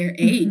for their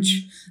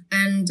age.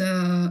 And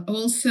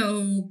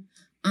also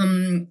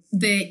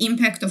the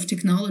impact of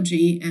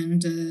technology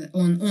and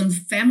on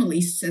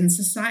families and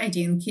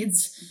society and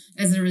kids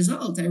as a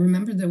result. I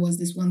remember there was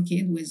this one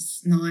kid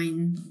with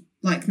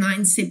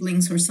 9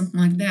 siblings or something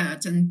like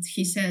that. And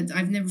he said,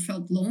 I've never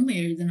felt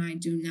lonelier than I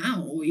do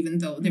now, even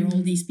though there are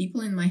all these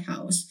people in my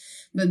house.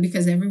 But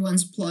because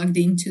everyone's plugged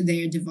into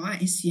their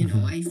device,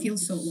 I feel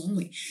so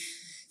lonely.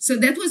 So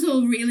that was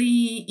all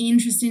really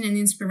interesting and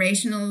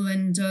inspirational.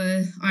 And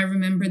I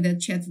remember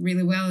that chat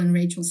really well. And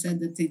Rachel said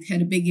that it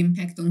had a big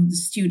impact on the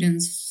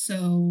students.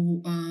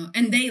 So,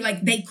 and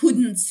they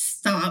couldn't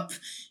stop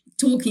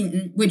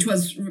talking, which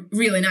was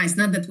really nice.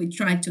 Not that we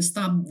tried to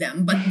stop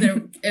them, but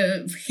their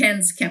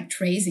hands kept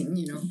raising,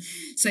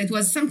 So it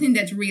was something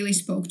that really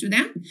spoke to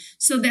them.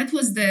 So that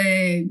was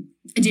the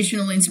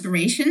additional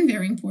inspiration,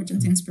 very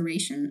important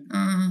inspiration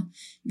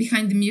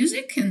behind the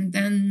music. And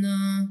then,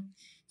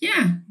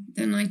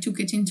 then I took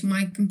it into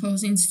my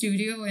composing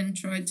studio and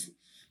tried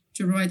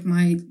to write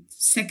my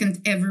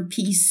second ever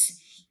piece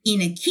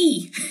in a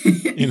key.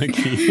 In a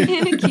key.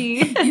 In a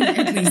key.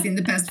 At least in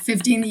the past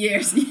 15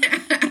 years.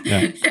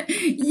 Yeah.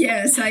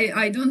 Yes,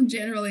 I don't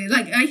generally,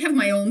 I have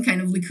my own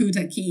kind of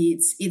Lakota key.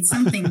 It's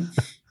something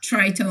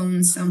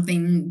tritone,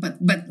 something,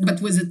 but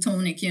with a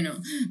tonic,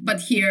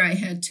 But here I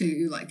had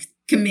to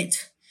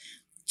commit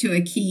to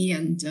a key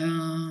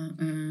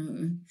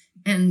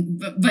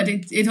but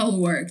it all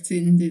worked,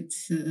 and it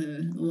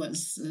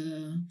was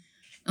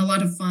a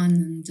lot of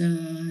fun,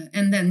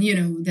 and then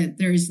that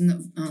there is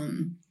no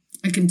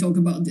I can talk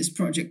about this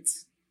project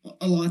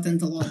a lot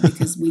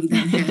because we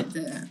then had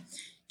the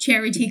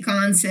charity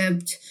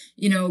concept.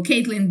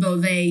 Caitlin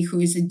Beauvais, who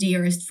is a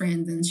dearest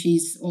friend, and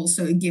she's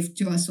also a gift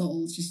to us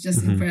all. She's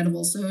just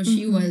incredible. So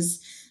she was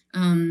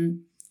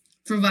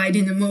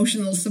providing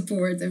emotional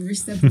support every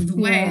step of the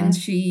way, and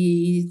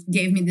she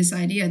gave me this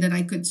idea that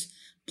I could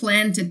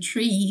plant a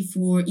tree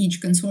for each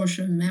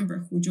consortium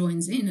member who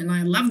joins in. And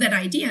I love that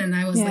idea. And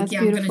I was I'm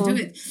going to do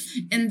it.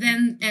 And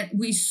then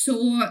we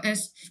saw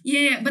as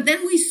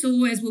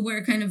we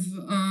were kind of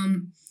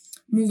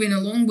moving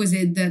along with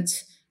it that,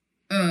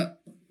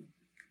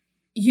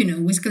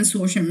 with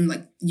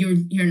consortium,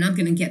 you're not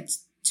going to get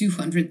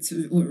 200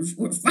 or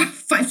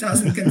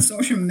 5,000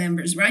 consortium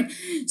members, right?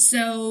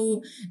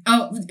 So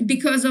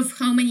because of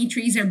how many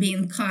trees are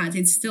being cut,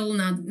 it's still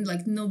not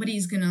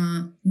nobody's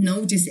gonna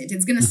notice it.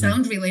 It's gonna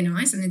sound really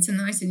nice, and it's a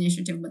nice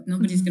initiative, but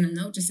nobody's gonna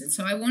notice it.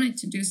 So I wanted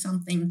to do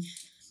something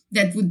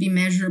that would be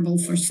measurable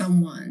for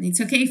someone.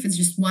 It's okay if it's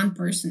just one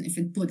person, if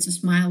it puts a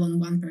smile on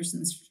one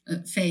person's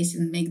face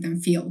and make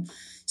them feel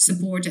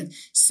supported.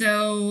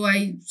 So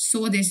I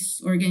saw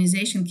this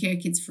organization, Care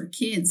Kids for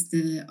Kids,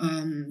 the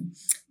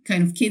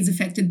kind of kids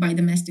affected by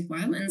domestic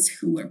violence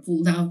who were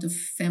pulled out of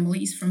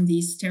families from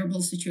these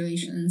terrible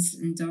situations.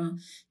 And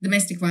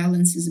domestic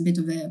violence is a bit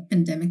of a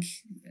pandemic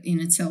in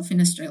itself in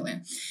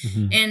Australia.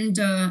 And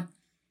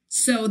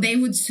so they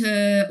would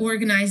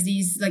organize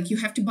these, you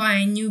have to buy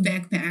a new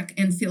backpack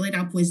and fill it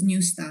up with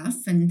new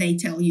stuff. And they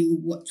tell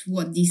you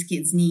what these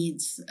kids need.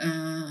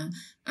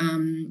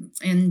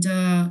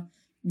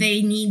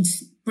 They need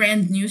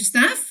brand new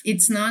stuff.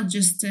 It's not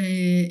just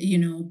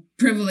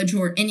privilege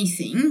or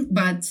anything,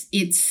 but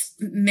it's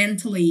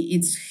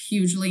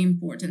hugely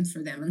important for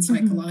them, and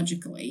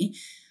psychologically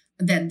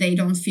that they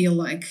don't feel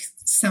like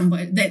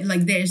somebody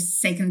that they're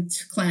second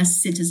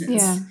class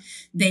citizens.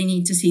 They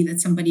need to see that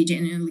somebody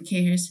genuinely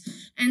cares.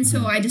 And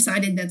so I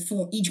decided that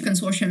for each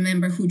consortium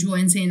member who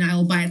joins in,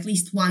 I'll buy at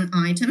least one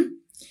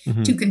item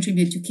to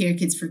contribute to Care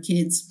Kids for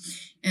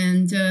Kids.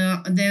 And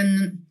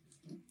then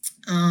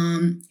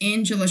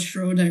Angela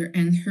Schroeder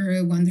and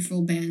her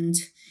wonderful band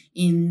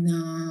in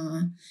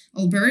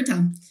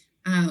Alberta,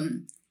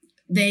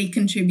 they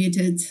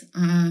contributed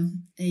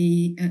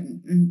a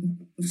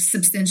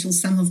substantial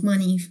sum of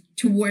money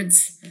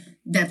towards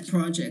that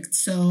project.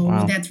 So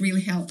that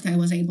really helped. I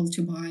was able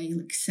to buy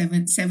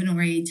 7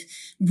 or 8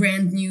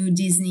 brand new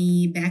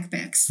Disney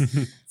backpacks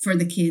for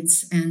the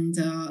kids, and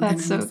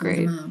that's so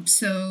great. Them up.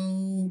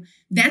 So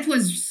that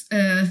was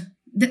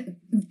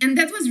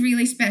that was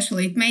really special.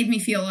 It made me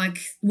feel like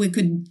we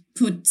could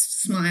put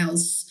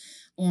smiles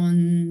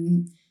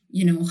on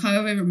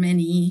however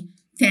many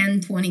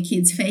 10, 20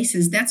 kids'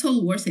 faces, that's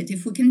all worth it.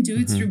 If we can do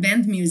it through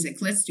band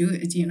music, let's do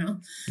it,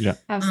 Yeah.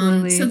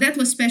 Absolutely. So that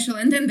was special.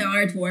 And then the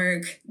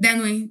artwork,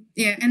 then we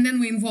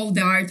involved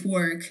the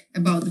artwork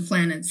about the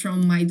planet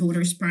from my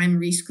daughter's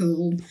primary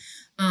school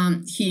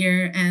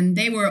here. And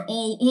they were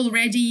all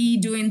already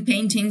doing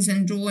paintings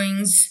and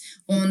drawings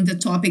on the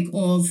topic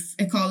of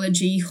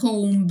ecology,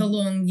 home,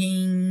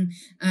 belonging,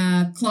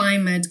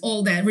 climate,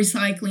 all that,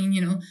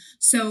 recycling,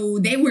 So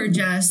they were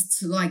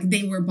just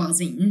they were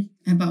buzzing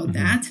about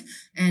that.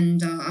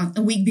 And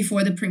a week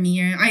before the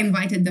premiere, I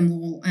invited them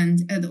all.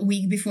 And a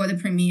week before the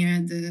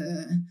premiere,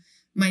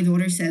 my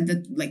daughter said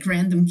that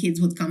random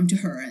kids would come to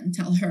her and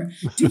tell her,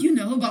 do you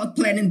know about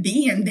Planet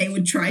B? And they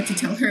would try to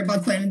tell her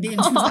about Planet B.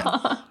 And she was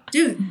like,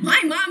 dude,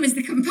 my mom is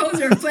the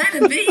composer of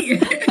Planet B.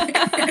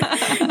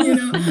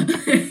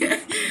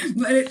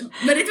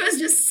 But it was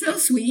just so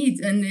sweet.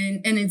 And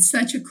it's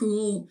such a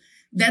cool,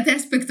 that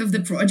aspect of the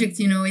project,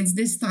 it's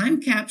this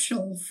time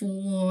capsule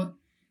for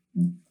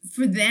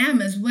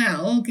them as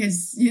well,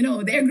 because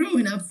they're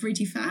growing up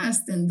pretty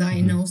fast, and I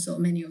know so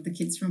many of the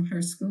kids from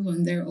her school,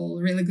 and they're all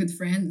really good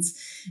friends.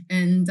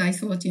 And I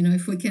thought,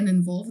 if we can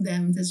involve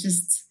them, that's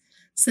just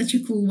such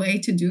a cool way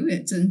to do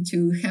it, and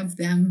to have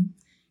them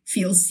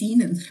feel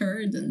seen and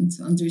heard and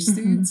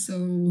understood.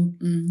 So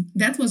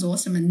that was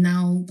awesome. And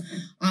now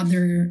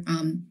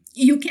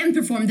you can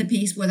perform the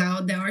piece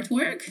without the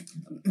artwork.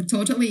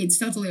 It's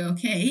totally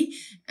okay.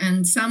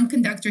 And some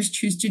conductors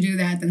choose to do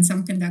that, and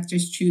some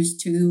conductors choose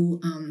to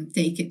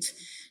take it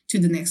to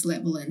the next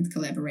level and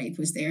collaborate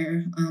with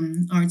their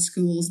art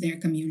schools, their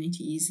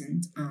communities.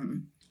 And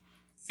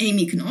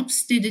Amy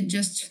Knops did it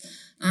just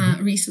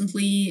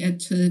recently at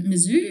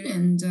Mizzou,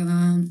 and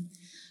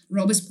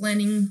Rob is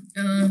planning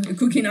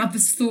cooking up a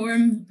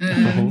storm.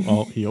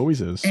 He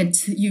always is. At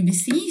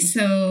UBC,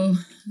 so...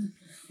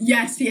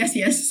 Yes.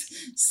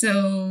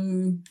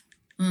 So,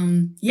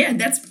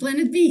 that's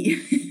Planet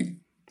B.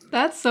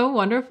 That's so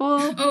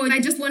wonderful. Oh, and I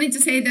just wanted to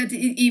say that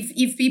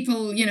if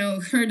people,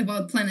 heard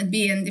about Planet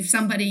B, and if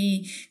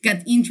somebody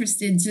got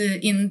interested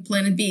in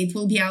Planet B, it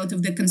will be out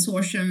of the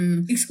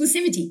consortium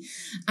exclusivity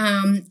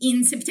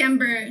in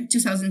September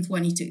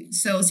 2022.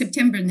 So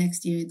September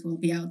next year, it will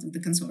be out of the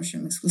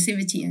consortium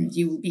exclusivity, and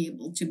you will be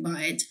able to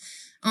buy it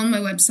on my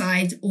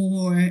website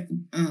or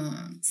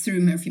through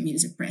Murphy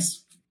Music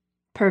Press.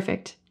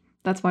 Perfect.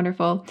 That's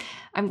wonderful.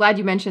 I'm glad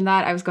you mentioned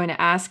that. I was going to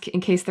ask,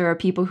 in case there are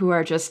people who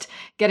are just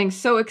getting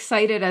so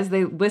excited as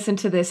they listen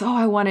to this,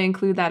 I want to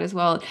include that as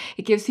well.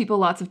 It gives people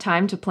lots of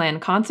time to plan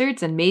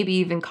concerts, and maybe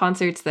even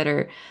concerts that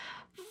are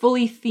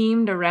fully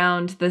themed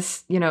around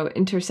this,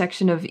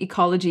 intersection of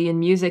ecology and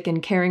music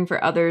and caring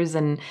for others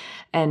and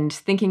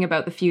thinking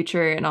about the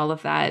future and all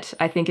of that.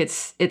 I think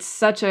it's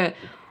such a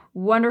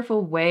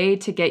wonderful way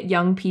to get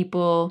young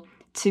people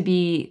to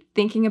be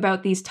thinking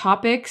about these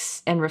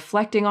topics and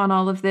reflecting on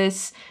all of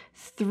this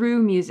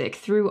through music,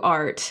 through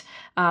art,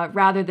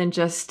 rather than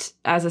just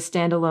as a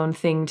standalone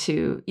thing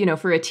to,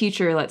 for a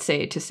teacher, let's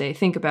say, to say,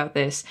 think about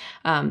this,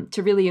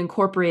 to really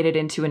incorporate it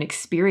into an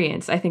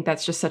experience. I think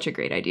that's just such a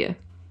great idea.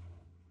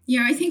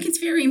 Yeah, I think it's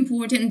very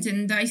important,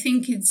 and I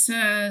think it's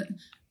happening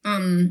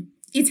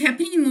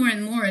more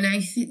and more, and I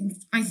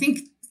think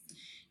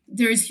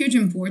there is huge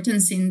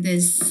importance in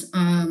this.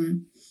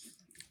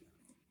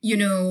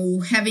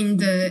 Having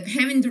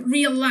the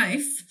real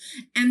life,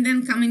 and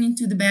then coming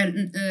into the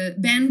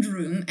band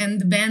room, and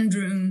the band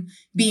room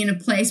being a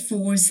place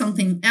for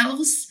something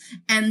else,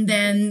 and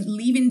then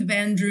leaving the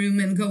band room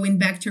and going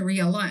back to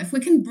real life. We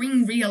can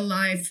bring real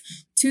life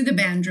to the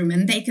band room,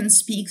 and they can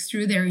speak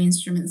through their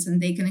instruments, and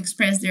they can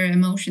express their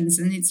emotions,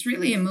 and it's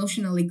really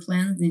emotionally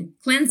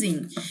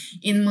cleansing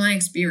in my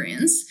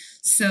experience.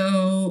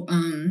 So,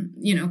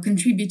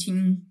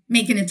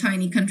 making a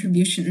tiny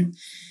contribution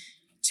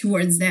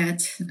towards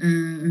that,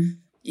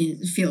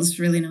 it feels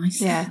really nice.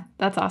 Yeah,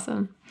 that's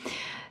awesome.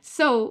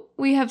 So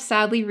we have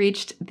sadly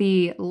reached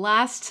the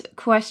last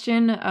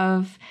question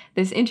of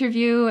this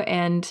interview,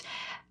 and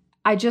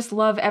I just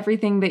love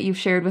everything that you've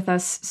shared with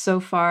us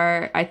so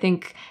far. I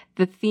think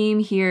the theme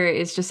here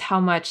is just how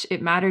much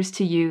it matters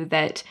to you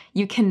that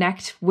you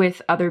connect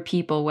with other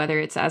people, whether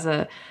it's as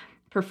a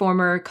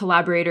performer,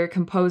 collaborator,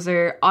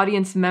 composer,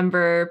 audience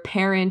member,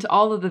 parent,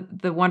 all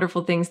of the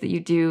wonderful things that you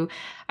do.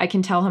 I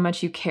can tell how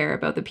much you care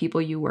about the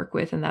people you work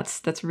with, and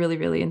that's really,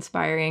 really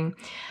inspiring.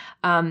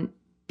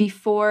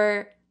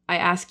 Before I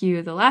ask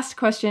you the last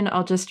question,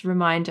 I'll just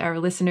remind our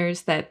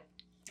listeners that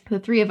the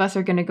three of us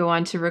are going to go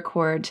on to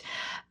record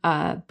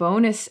a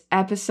bonus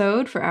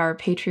episode for our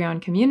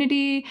Patreon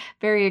community.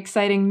 Very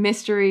exciting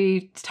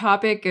mystery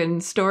topic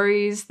and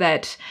stories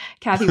that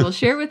Kathy will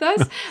share with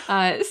us.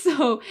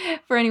 So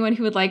for anyone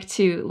who would like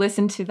to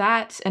listen to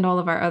that and all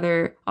of our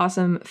other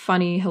awesome,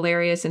 funny,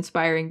 hilarious,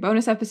 inspiring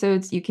bonus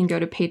episodes, you can go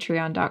to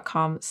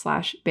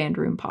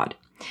patreon.com/bandroompod.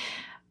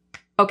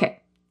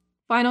 Okay.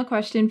 Final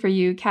question for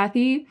you,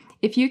 Kathy.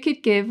 If you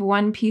could give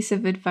one piece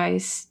of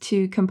advice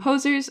to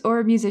composers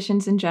or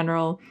musicians in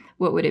general,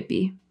 what would it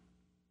be?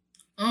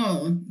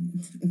 Oh,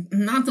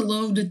 not a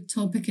loaded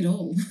topic at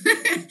all.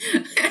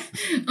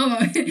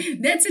 Oh,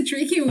 that's a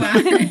tricky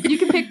one. You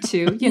can pick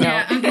two, you know.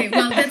 Yeah, okay.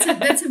 Well,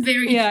 that's a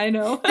very yeah, I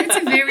know. that's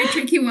a very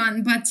tricky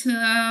one. But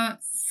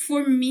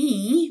for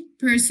me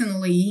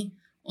personally,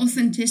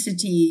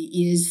 authenticity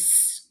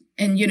is,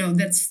 and you know,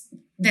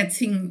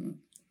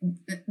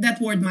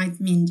 that word might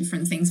mean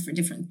different things for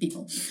different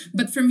people.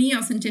 But for me,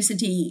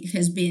 authenticity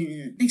has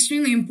been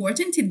extremely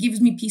important. It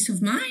gives me peace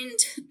of mind,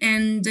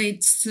 and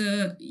it's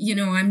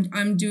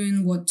I'm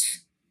doing what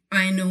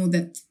I know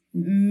that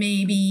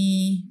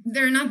maybe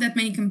there are not that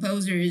many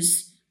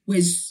composers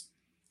with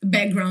a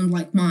background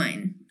like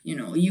mine. You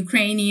know,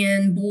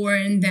 Ukrainian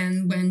born,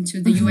 then went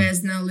to the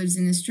US, now lives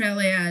in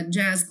Australia,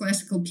 jazz,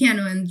 classical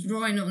piano, and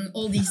drawing on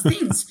all these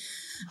things.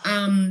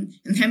 And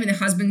having a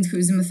husband who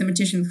is a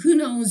mathematician, who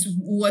knows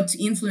what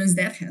influence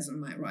that has on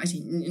my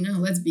writing, you know,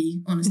 let's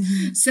be honest.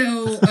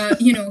 So,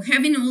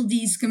 having all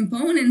these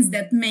components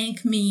that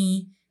make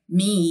me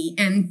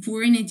and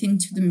pouring it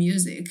into the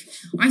music,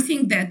 I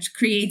think that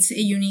creates a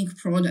unique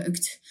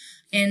product.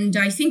 And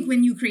I think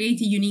when you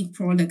create a unique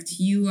product,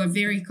 you are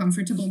very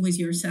comfortable with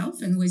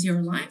yourself and with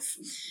your life,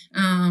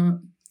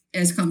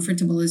 as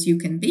comfortable as you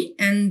can be.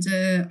 And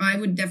I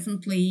would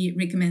definitely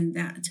recommend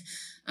that.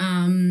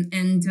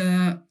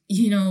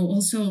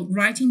 Also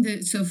writing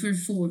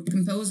for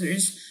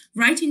composers,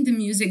 writing the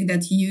music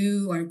that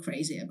you are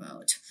crazy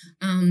about.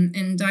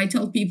 And I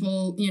tell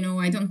people,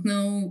 I don't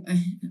know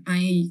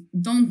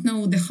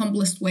the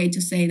humblest way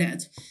to say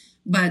that,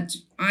 but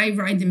I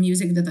write the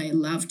music that I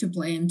love to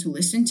play and to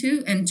listen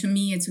to. And to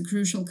me, it's a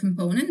crucial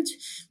component,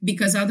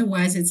 because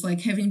otherwise it's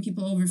like having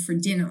people over for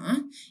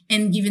dinner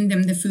and giving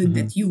them the food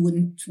that you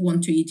wouldn't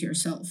want to eat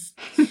yourself.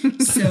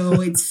 So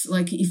it's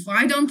like, if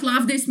I don't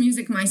love this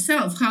music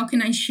myself, how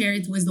can I share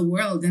it with the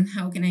world, and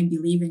how can I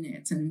believe in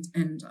it and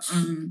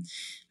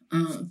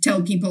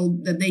tell people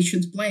that they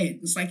should play it?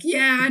 It's like,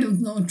 yeah, I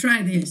don't know,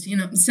 try this,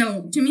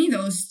 So to me,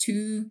 those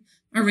two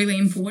are really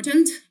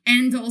important.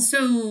 And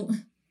also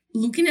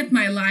looking at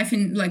my life,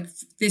 and like,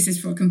 this is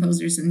for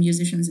composers and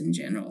musicians in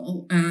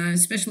general,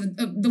 especially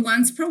the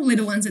ones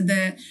at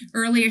the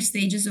earlier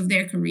stages of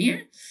their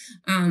career,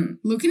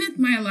 looking at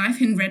my life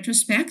in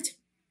retrospect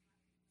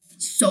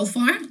so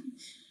far,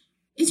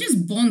 it's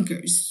just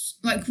bonkers.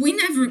 Like, we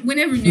never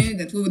knew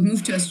that we would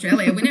move to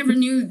Australia. We never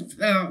knew,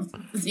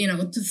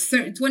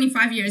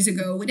 25 years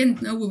ago, we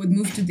didn't know we would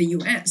move to the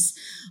US.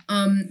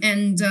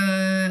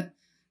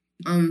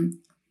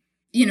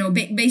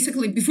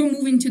 Basically, before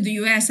moving to the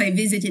US, I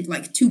visited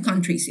like 2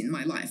 countries in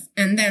my life.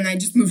 And then I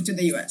just moved to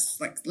the US.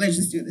 Like, let's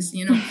just do this,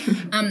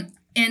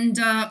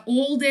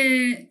 all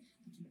the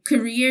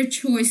career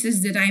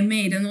choices that I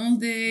made, and all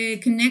the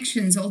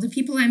connections, all the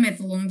people I met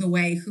along the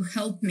way who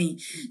helped me.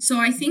 So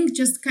I think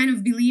just kind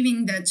of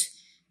believing that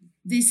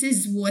this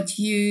is what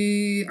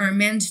you are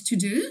meant to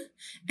do,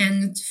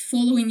 and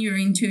following your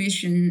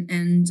intuition,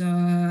 and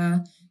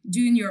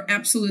doing your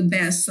absolute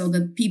best, so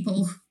that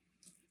people,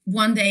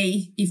 one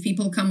day, if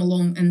people come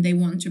along and they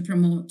want to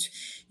promote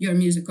your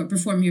music or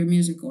perform your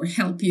music or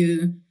help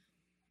you,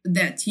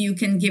 that you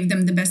can give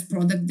them the best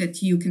product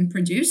that you can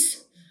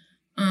produce.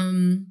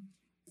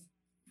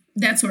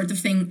 That sort of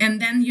thing.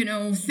 And then,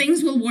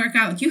 things will work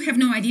out. You have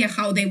no idea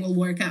how they will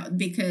work out,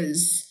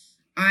 because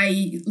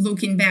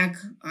looking back,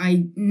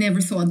 I never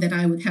thought that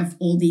I would have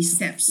all these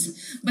steps,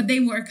 but they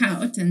work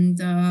out. And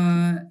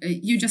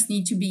you just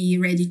need to be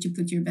ready to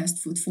put your best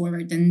foot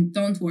forward, and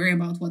don't worry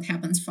about what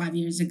happens 5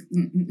 years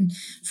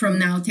from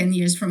now, 10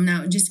 years from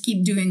now. Just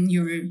keep doing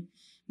your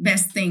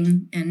best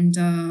thing. And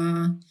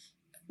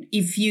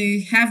if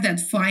you have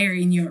that fire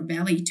in your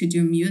belly to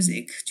do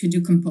music, to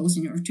do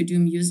composing, or to do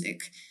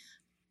music,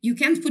 you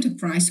can't put a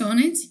price on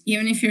it,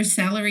 even if your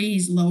salary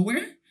is lower.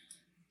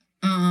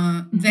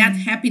 That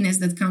happiness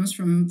that comes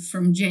from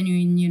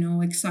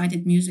genuine,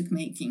 excited music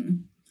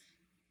making.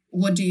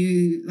 How do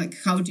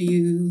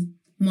you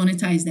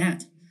monetize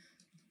that?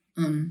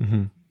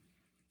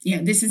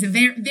 Yeah, this is a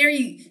very,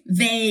 very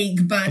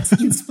vague but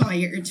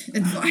inspired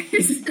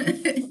advice.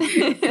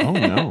 Oh,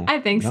 no. I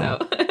think so.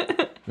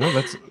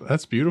 No,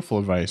 that's beautiful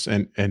advice.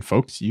 And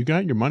folks, you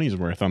got your money's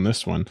worth on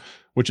this one,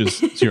 which is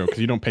 0, because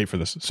you don't pay for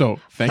this. So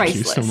thank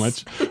you so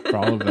much for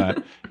all of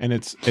that. And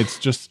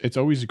it's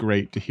always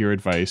great to hear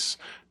advice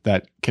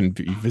that can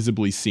be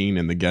visibly seen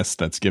in the guest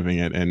that's giving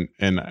it.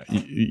 And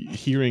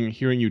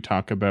hearing you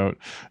talk about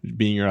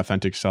being your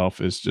authentic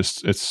self is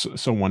just, it's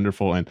so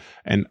wonderful.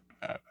 And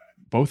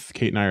both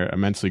Kate and I are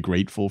immensely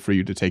grateful for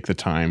you to take the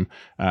time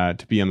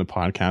to be on the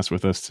podcast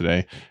with us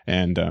today.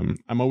 And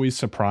I'm always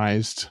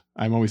surprised.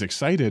 I'm always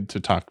excited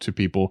to talk to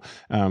people,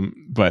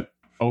 but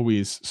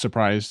always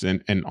surprised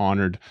and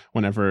honored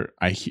whenever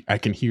I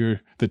can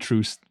hear their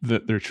true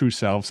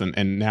selves.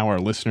 And now our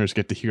listeners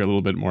get to hear a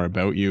little bit more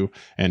about you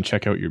and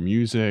check out your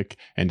music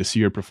and to see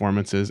your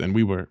performances. And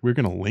we're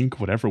going to link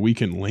whatever we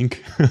can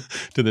link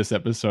to this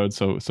episode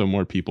so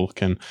more people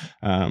can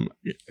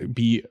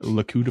be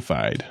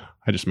Lakutified.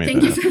 I just made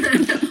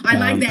that up. I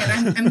like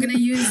that. I'm going to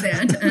use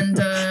that.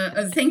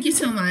 And thank you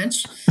so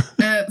much.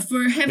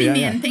 for having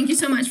me, and thank you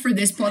so much for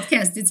this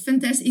podcast. It's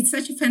fantastic. It's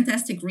such a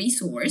fantastic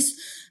resource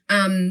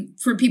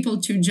for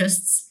people to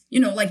just,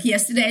 like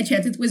yesterday I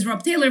chatted with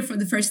Rob Taylor for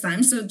the first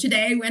time. So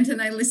today I went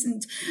and I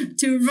listened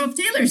to Rob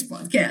Taylor's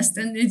podcast,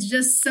 and it's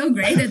just so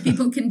great that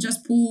people can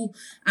just pull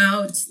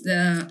out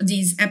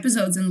these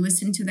episodes and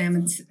listen to them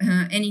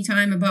at any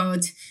time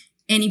about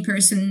any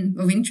person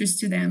of interest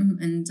to them.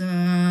 And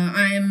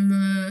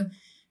I'm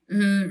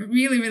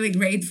really, really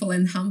grateful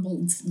and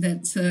humbled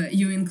that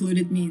you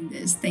included me in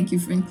this. Thank you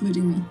for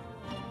including me.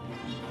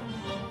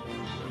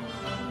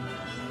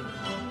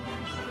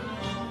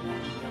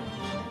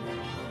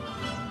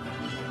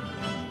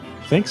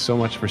 Thanks so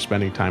much for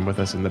spending time with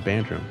us in the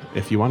Band Room.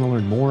 If you want to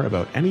learn more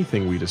about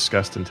anything we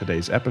discussed in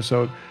today's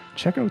episode,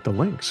 check out the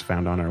links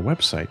found on our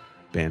website,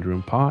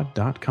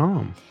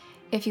 bandroompod.com.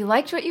 If you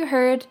liked what you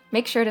heard,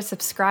 make sure to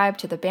subscribe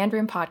to the Band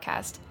Room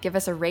podcast, give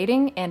us a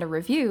rating and a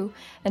review,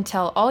 and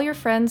tell all your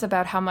friends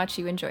about how much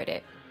you enjoyed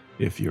it.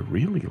 If you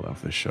really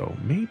love the show,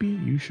 maybe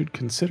you should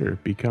consider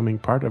becoming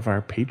part of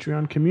our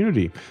Patreon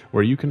community,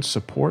 where you can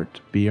support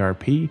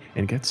BRP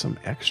and get some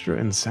extra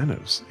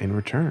incentives in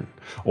return.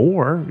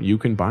 Or you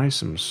can buy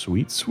some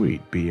sweet,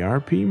 sweet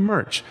BRP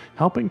merch,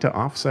 helping to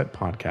offset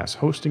podcast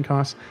hosting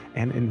costs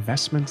and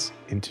investments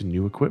into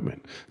new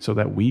equipment, so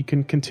that we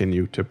can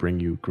continue to bring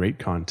you great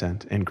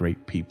content and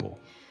great people.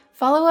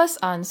 Follow us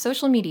on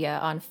social media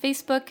on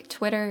Facebook,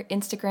 Twitter,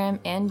 Instagram,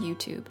 and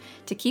YouTube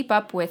to keep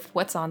up with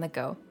what's on the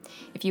go.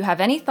 If you have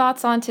any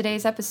thoughts on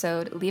today's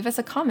episode, leave us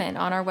a comment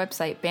on our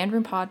website,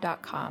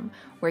 bandroompod.com,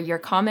 where your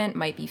comment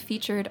might be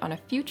featured on a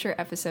future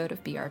episode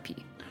of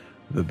BRP.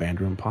 The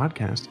Band Room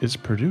podcast is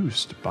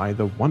produced by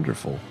the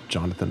wonderful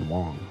Jonathan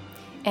Wong.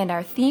 And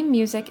our theme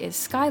music is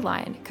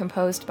Skyline,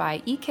 composed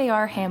by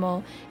EKR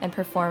Hamill and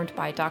performed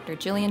by Dr.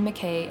 Gillian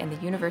McKay and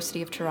the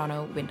University of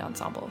Toronto Wind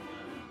Ensemble.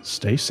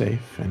 Stay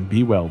safe and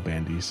be well,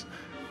 bandies.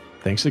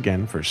 Thanks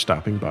again for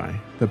stopping by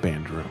the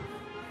Band Room.